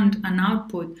example, want an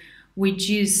output which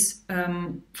is,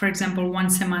 for example, one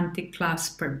semantic class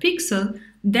per pixel,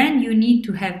 then you need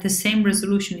to have the same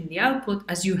resolution in the output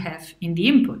as you have in the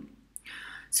input.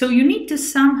 So you need to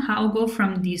somehow go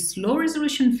from this low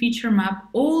resolution feature map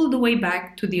all the way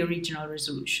back to the original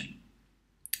resolution.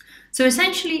 So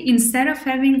essentially, instead of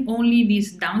having only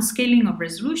this downscaling of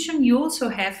resolution, you also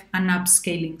have an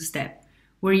upscaling step,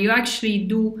 where you actually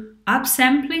do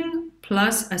upsampling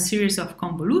plus a series of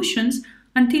convolutions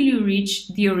until you reach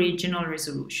the original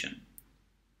resolution.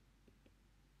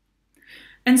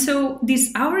 And so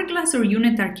this hourglass or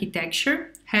UNet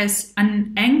architecture has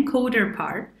an encoder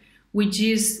part, which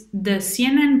is the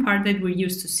CNN part that we're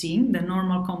used to seeing, the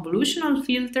normal convolutional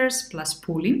filters plus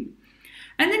pooling.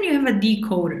 And then you have a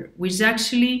decoder, which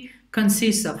actually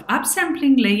consists of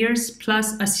upsampling layers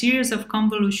plus a series of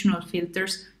convolutional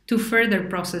filters to further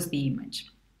process the image.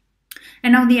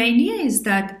 And now the idea is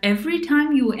that every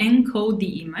time you encode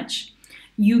the image,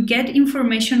 you get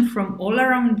information from all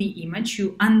around the image,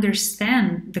 you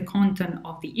understand the content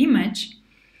of the image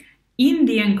in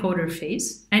the encoder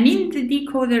phase, and in the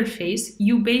decoder phase,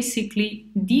 you basically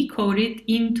decode it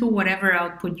into whatever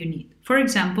output you need. For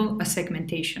example, a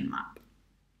segmentation map.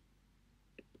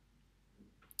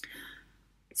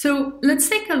 So let's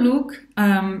take a look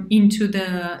into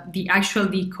the actual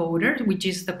decoder, which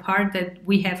is the part that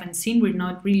we haven't seen, we're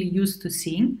not really used to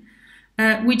seeing,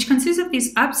 which consists of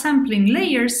these upsampling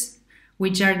layers,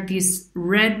 which are these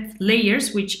red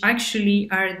layers, which actually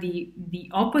are the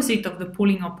opposite of the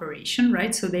pooling operation,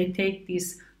 right? So they take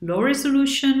this low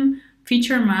resolution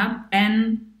feature map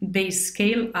and they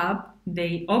scale up,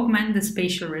 they augment the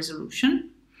spatial resolution.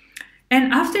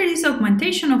 And after this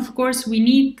augmentation, of course, we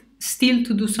need still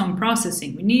to do some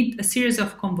processing. We need a series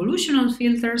of convolutional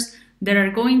filters that are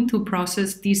going to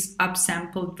process this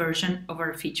upsampled version of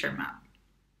our feature map.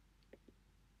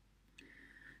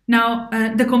 Now,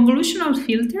 the convolutional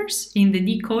filters in the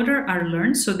decoder are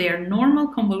learned, so they are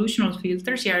normal convolutional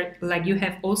filters, like you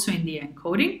have also in the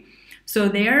encoding. So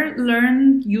they are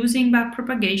learned using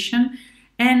backpropagation,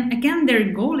 and again,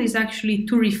 their goal is actually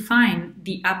to refine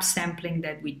the upsampling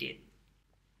that we did.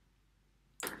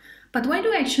 But why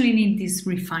do I actually need this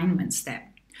refinement step?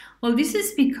 Well, this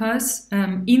is because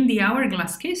in the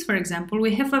hourglass case, for example,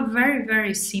 we have a very,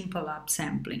 very simple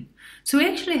upsampling. So we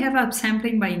actually have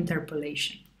upsampling by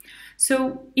interpolation.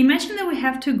 So imagine that we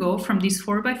have to go from this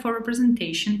 4x4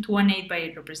 representation to an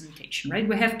 8x8 representation, right?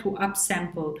 We have to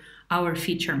upsample our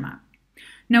feature map.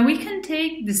 Now we can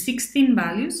take the 16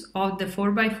 values of the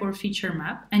 4x4 feature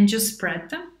map and just spread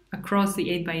them across the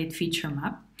 8x8 feature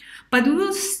map. But we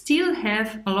will still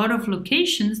have a lot of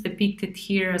locations depicted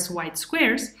here as white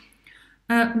squares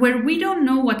where we don't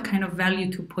know what kind of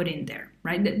value to put in there,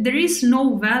 right? There is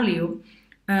no value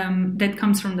that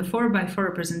comes from the 4x4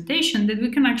 representation that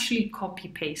we can actually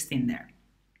copy-paste in there.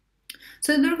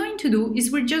 So what we're going to do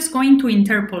is we're just going to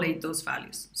interpolate those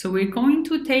values. So we're going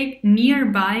to take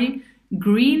nearby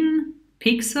green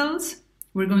pixels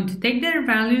We're going to take their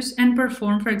values and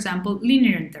perform, for example,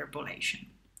 linear interpolation.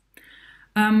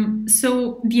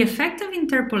 So the effect of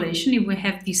interpolation, if we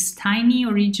have this tiny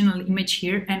original image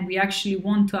here and we actually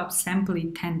want to upsample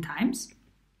it 10 times,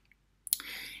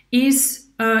 is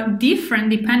different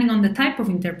depending on the type of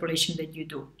interpolation that you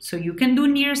do. So you can do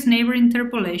nearest neighbor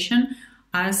interpolation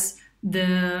as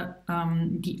the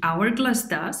hourglass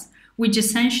does, which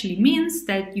essentially means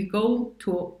that you go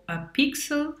to a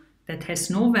pixel that has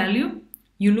no value,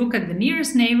 you look at the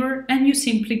nearest neighbor, and you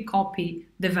simply copy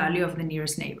the value of the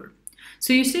nearest neighbor.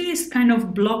 So you see this kind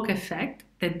of block effect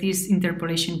that this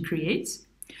interpolation creates.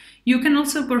 You can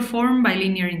also perform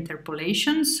bilinear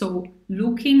interpolation, so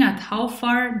looking at how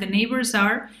far the neighbors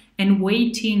are and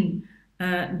weighting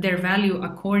their value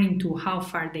according to how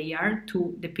far they are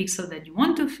to the pixel that you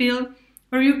want to fill,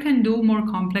 or you can do more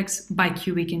complex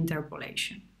bicubic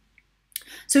interpolation.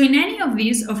 So in any of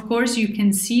these, of course, you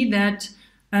can see that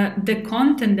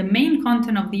the main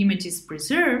content of the image is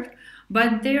preserved,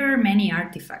 but there are many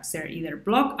artifacts. There are either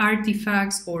block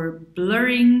artifacts or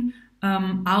blurring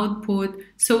output.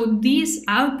 So these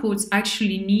outputs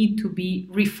actually need to be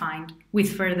refined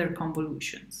with further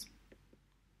convolutions.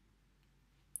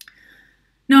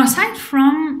 Now, aside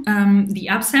from the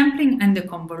upsampling and the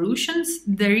convolutions,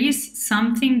 there is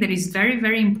something that is very,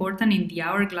 very important in the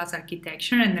hourglass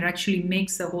architecture and that actually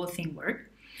makes the whole thing work.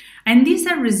 And these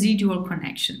are residual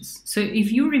connections. So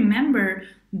if you remember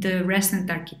the ResNet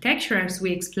architecture, as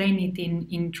we explained it in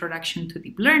Introduction to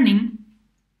Deep Learning,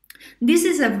 this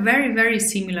is a very, very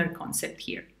similar concept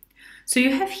here. So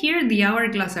you have here the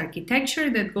hourglass architecture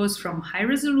that goes from high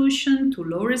resolution to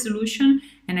low resolution,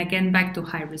 and again back to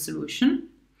high resolution.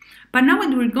 But now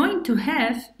what we're going to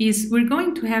have is we're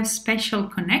going to have special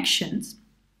connections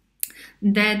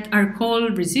that are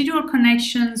called residual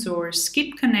connections or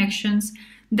skip connections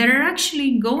that are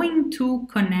actually going to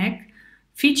connect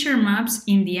feature maps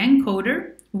in the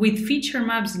encoder with feature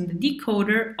maps in the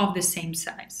decoder of the same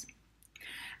size.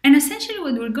 And essentially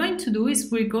what we're going to do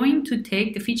is we're going to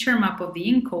take the feature map of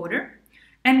the encoder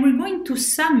and we're going to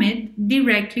sum it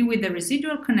directly with the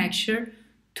residual connection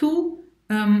to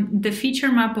the feature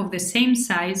map of the same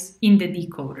size in the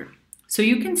decoder. So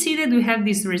you can see that we have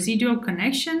these residual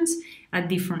connections at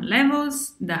different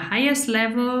levels, the highest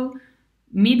level,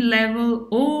 mid-level,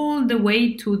 all the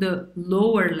way to the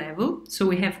lower level. So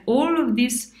we have all of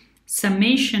these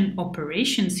summation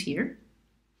operations here.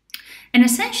 And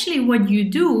essentially what you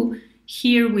do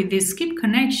here with these skip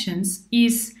connections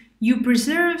is you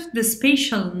preserve the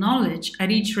spatial knowledge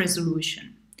at each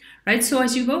resolution, right? So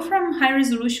as you go from high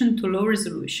resolution to low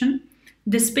resolution,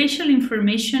 the spatial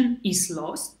information is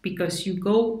lost because you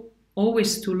go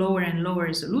always to lower and lower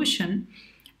resolution.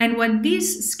 And what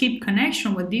this skip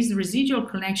connection, what this residual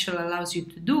connection allows you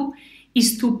to do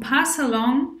is to pass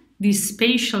along this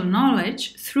spatial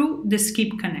knowledge through the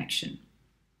skip connection.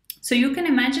 So you can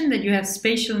imagine that you have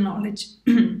spatial knowledge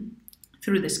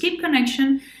through the skip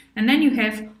connection, and then you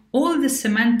have all the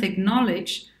semantic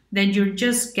knowledge that you're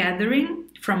just gathering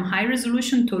from high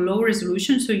resolution to low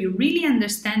resolution. So you're really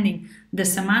understanding the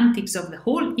semantics of the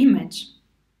whole image,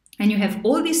 and you have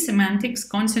all these semantics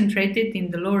concentrated in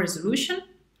the low resolution.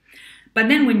 But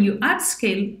then when you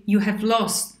upscale, you have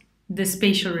lost the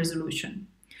spatial resolution.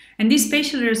 And this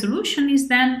spatial resolution is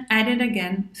then added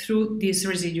again through these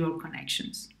residual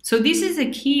connections. So this is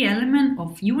a key element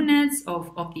of UNets,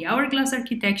 of the hourglass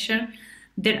architecture,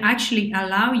 that actually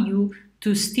allow you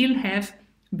to still have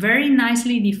very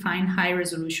nicely defined high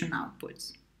resolution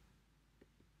outputs.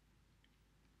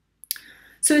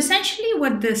 So essentially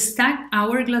what the stacked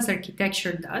hourglass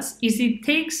architecture does is it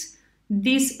takes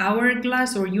this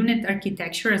hourglass or unit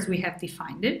architecture as we have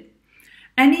defined it,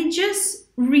 and it just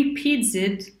repeats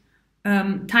it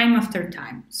time after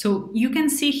time. So you can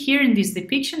see here in this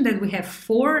depiction that we have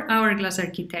 4 hourglass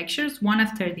architectures, one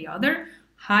after the other,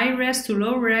 high res to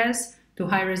low res to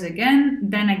high res again,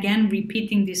 then again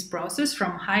repeating this process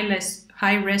from high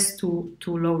res to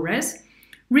low res,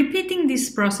 repeating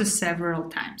this process several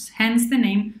times, hence the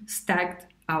name stacked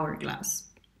hourglass.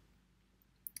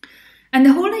 And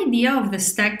the whole idea of the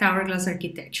stacked hourglass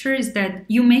architecture is that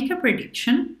you make a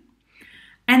prediction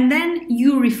and then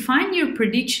you refine your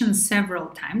prediction several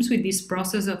times with this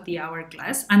process of the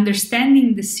hourglass,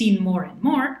 understanding the scene more and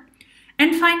more,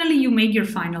 and finally you make your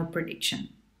final prediction.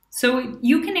 So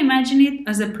you can imagine it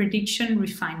as a prediction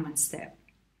refinement step.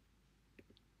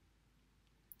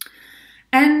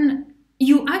 And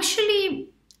you actually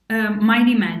might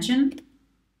imagine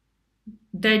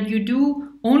that you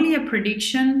do only a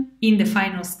prediction in the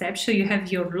final step, so you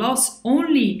have your loss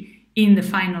only in the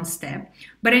final step,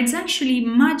 but it's actually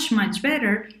much, much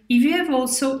better if you have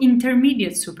also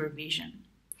intermediate supervision.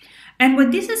 And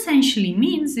what this essentially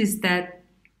means is that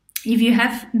if you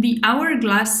have the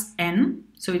hourglass n,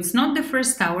 so it's not the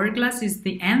first hourglass, it's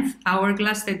the nth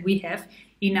hourglass that we have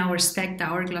in our stacked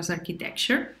hourglass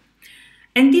architecture.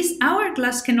 And this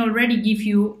hourglass can already give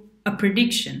you a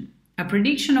prediction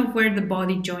of where the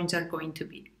body joints are going to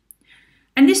be.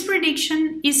 And this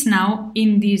prediction is now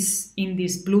in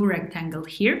this blue rectangle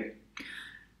here.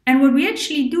 And what we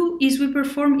actually do is we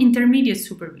perform intermediate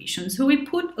supervision. So we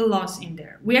put a loss in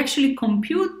there. We actually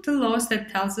compute the loss that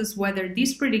tells us whether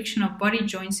this prediction of body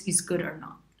joints is good or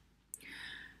not.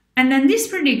 And then this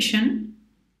prediction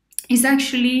is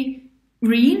actually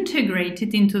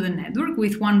reintegrated into the network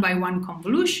with one-by-one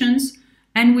convolutions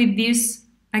and with this,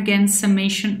 again,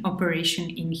 summation operation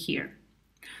in here.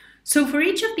 So for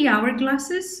each of the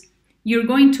hourglasses, you're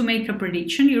going to make a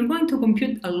prediction, you're going to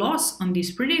compute a loss on this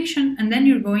prediction, and then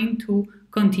you're going to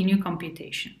continue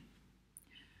computation.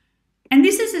 And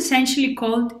this is essentially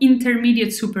called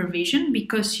intermediate supervision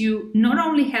because you not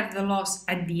only have the loss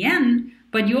at the end,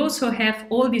 but you also have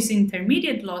all these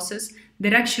intermediate losses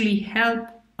that actually help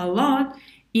a lot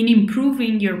in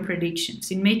improving your predictions,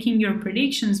 in making your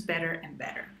predictions better and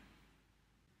better.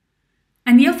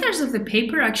 And the authors of the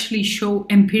paper actually show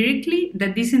empirically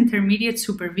that this intermediate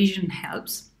supervision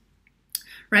helps,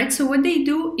 right? So what they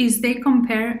do is they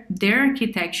compare their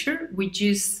architecture, which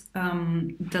is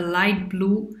the light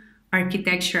blue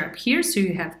architecture up here. So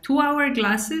you have 2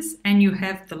 hourglasses and you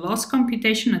have the loss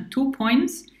computation at 2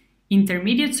 points,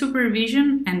 intermediate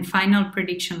supervision and final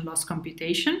prediction loss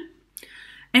computation.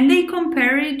 And they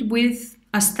compare it with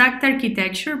a stacked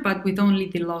architecture, but with only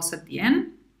the loss at the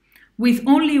end, with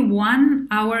only 1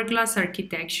 hourglass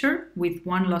architecture with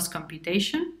 1 loss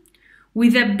computation,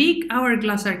 with a big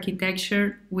hourglass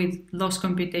architecture with loss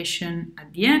computation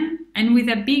at the end, and with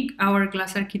a big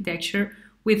hourglass architecture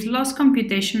with loss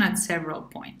computation at several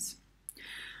points.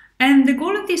 And the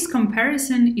goal of this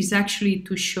comparison is actually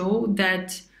to show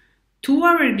that 2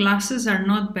 hourglasses are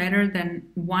not better than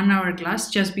 1 hourglass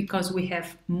just because we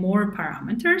have more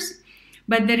parameters,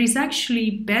 but that is actually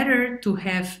better to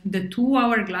have the 2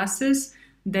 hourglasses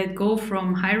that go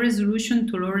from high resolution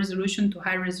to low resolution to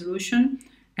high resolution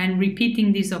and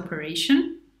repeating this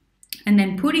operation and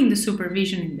then putting the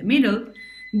supervision in the middle.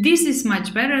 This is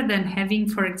much better than having,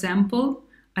 for example,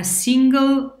 a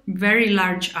single very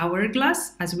large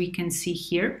hourglass, as we can see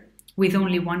here, with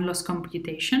only 1 loss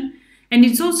computation. And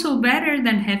it's also better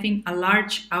than having a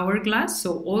large hourglass,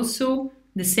 so also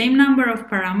the same number of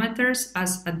parameters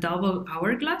as a double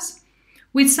hourglass,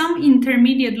 with some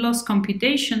intermediate loss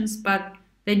computations, but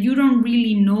that you don't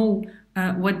really know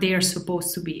what they are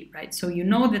supposed to be, right? So you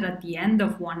know that at the end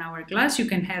of 1 hourglass, you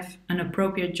can have an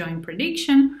appropriate joint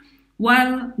prediction,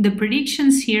 while the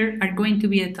predictions here are going to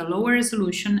be at a lower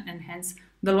resolution, and hence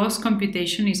the loss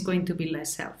computation is going to be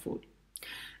less helpful.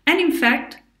 And in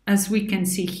fact, as we can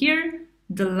see here,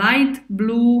 the light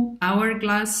blue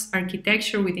hourglass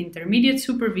architecture with intermediate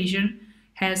supervision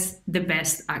has the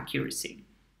best accuracy.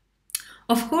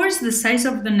 Of course, the size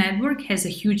of the network has a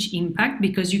huge impact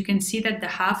because you can see that the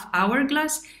half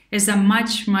hourglass has a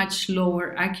much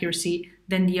lower accuracy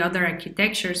than the other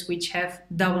architectures which have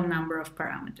double number of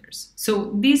parameters.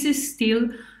 So this is still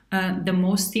the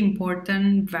most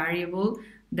important variable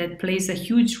that plays a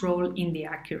huge role in the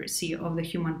accuracy of the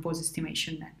human pose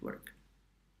estimation network.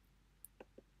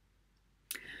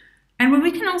 And what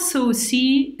we can also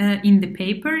see in the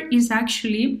paper is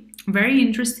actually, very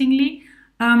interestingly,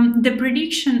 the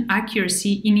prediction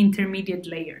accuracy in intermediate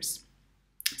layers.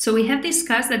 So we have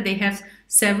discussed that they have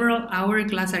several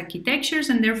hourglass architectures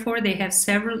and therefore they have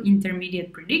several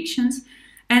intermediate predictions.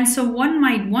 And so one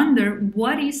might wonder,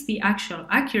 what is the actual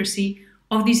accuracy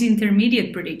of these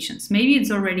intermediate predictions? Maybe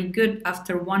it's already good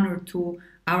after 1 or 2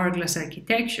 hourglass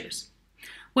architectures.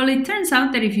 Well, it turns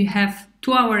out that if you have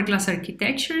 2 hourglass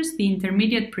architectures, the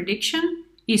intermediate prediction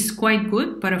is quite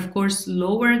good, but of course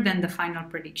lower than the final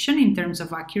prediction in terms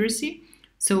of accuracy.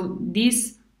 So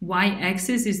this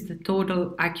y-axis is the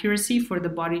total accuracy for the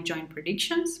body joint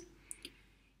predictions.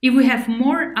 If we have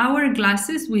more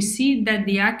hourglasses, we see that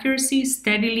the accuracy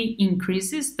steadily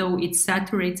increases, though it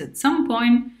saturates at some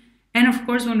point. And of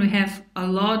course, when we have a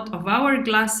lot of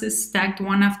hourglasses stacked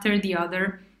one after the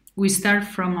other, we start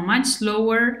from a much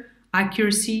lower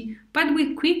accuracy, but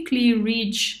we quickly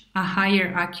reach a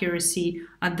higher accuracy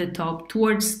at the top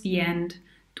towards the end,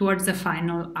 towards the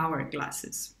final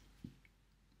hourglasses.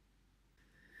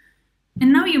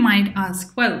 And now you might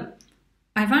ask, well,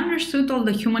 I've understood all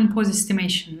the human pose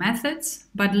estimation methods,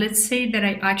 but let's say that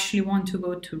I actually want to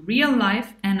go to real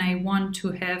life and I want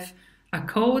to have a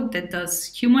code that does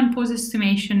human pose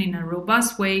estimation in a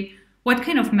robust way. What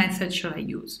kind of method should I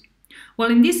use?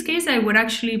 Well, in this case, I would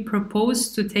actually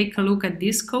propose to take a look at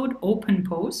this code,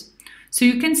 OpenPose. So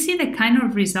you can see the kind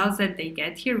of results that they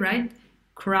get here, right?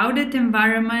 Crowded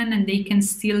environment, and they can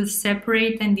still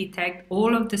separate and detect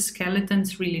all of the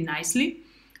skeletons really nicely.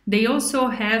 They also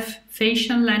have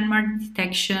facial landmark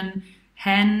detection,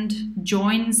 hand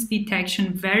joints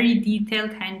detection, very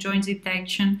detailed hand joints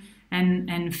detection,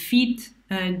 and feet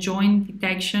joint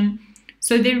detection.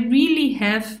 So they really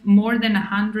have more than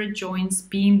 100 joints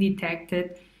being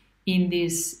detected in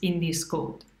this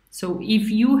code. So if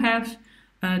you have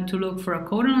to look for a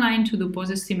code online to do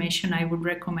pose estimation, I would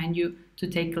recommend you to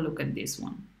take a look at this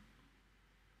one.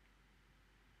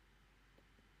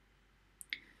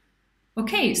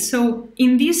 Okay, so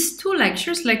in these two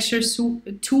lectures, lectures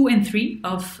 2 and 3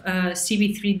 of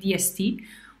CV3DST,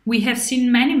 we have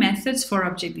seen many methods for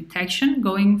object detection,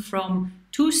 going from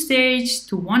 2-stage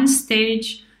to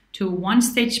 1-stage to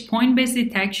 1-stage point-based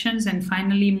detections, and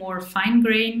finally more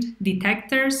fine-grained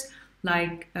detectors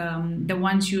like the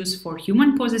ones used for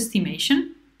human pose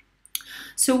estimation.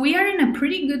 So we are in a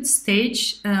pretty good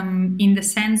stage in the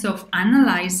sense of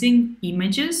analyzing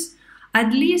images,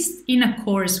 at least in a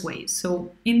coarse way,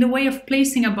 so in the way of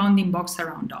placing a bounding box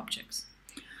around objects.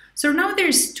 So now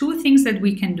there's two things that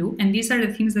we can do, and these are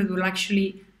the things that will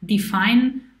actually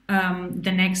define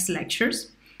the next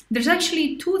lectures. There's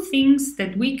actually two things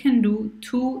that we can do,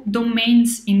 two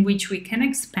domains in which we can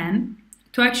expand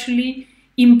to actually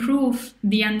improve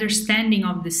the understanding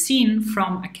of the scene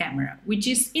from a camera, which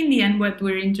is in the end what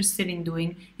we're interested in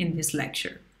doing in this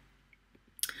lecture.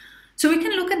 So we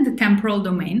can look at the temporal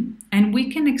domain, and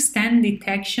we can extend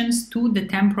detections to the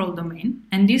temporal domain,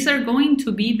 and these are going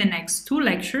to be the next two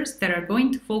lectures that are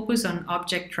going to focus on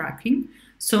object tracking.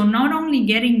 So not only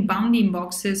getting bounding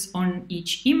boxes on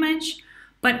each image,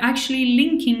 but actually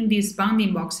linking these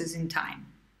bounding boxes in time.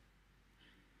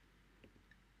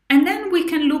 And then we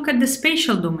can look at the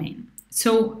spatial domain.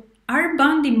 So are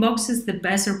bounding boxes the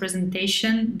best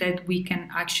representation that we can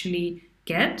actually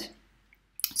get?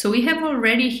 So we have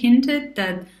already hinted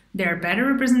that there are better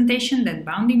representation than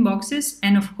bounding boxes,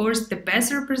 and of course the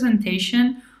best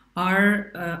representation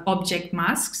are object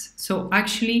masks. So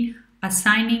actually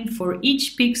assigning for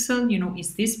each pixel,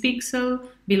 is this pixel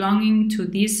belonging to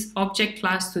this object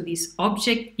class, to this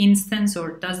object instance,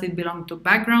 or does it belong to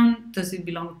background? Does it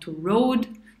belong to road?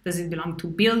 Does it belong to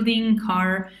building,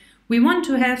 car? We want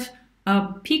to have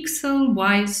a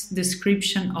pixel-wise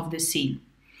description of the scene.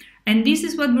 And this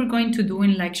is what we're going to do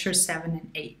in lecture 7 and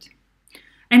 8.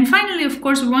 And finally, of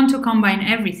course, we want to combine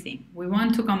everything. We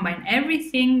want to combine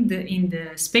everything in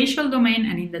the spatial domain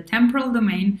and in the temporal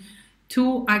domain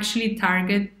to actually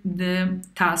target the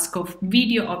task of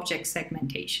video object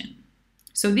segmentation.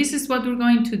 So this is what we're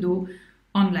going to do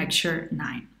on lecture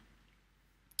 9.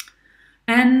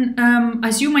 And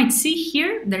as you might see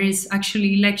here, there is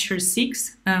actually lecture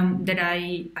 6 that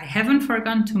I haven't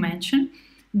forgotten to mention.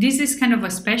 This is kind of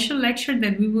a special lecture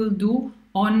that we will do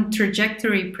on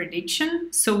trajectory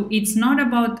prediction. So it's not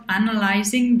about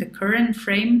analyzing the current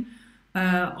frame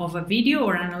of a video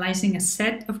or analyzing a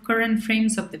set of current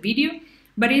frames of the video,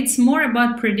 but it's more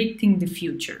about predicting the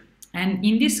future. And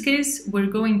in this case, we're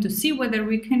going to see whether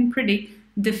we can predict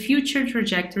the future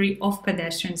trajectory of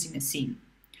pedestrians in a scene.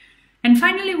 And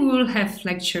finally, we will have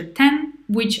lecture 10,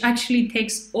 which actually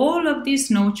takes all of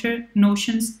these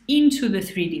notions into the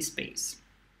 3D space.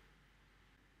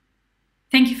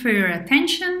 Thank you for your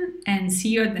attention, and see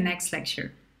you at the next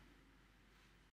lecture.